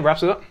I think that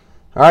wraps it up.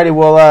 Alrighty.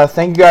 Well,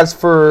 thank you guys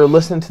for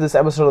listening to this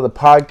episode of the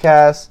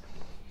podcast.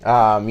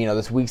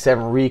 This Week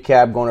 7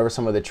 recap, going over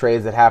some of the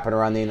trades that happened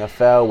around the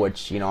NFL,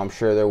 which I'm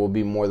sure there will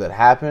be more that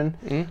happen.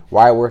 Mm-hmm.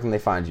 Wyatt, where can they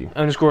find you?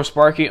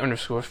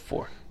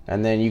 _Sparky_4.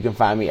 And then you can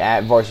find me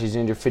at Varsity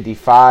Junior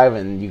 55,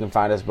 and you can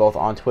find us both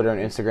on Twitter and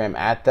Instagram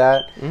at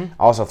that.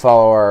 Also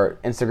follow our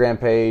Instagram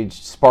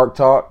page, Spark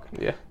Talk.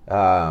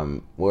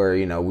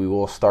 Where we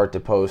will start to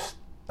post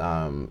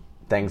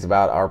things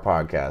about our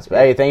podcast. But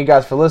hey, thank you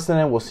guys for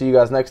listening. We'll see you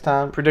guys next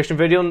time. Prediction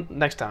video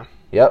next time.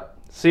 Yep.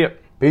 See ya.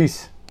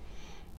 Peace.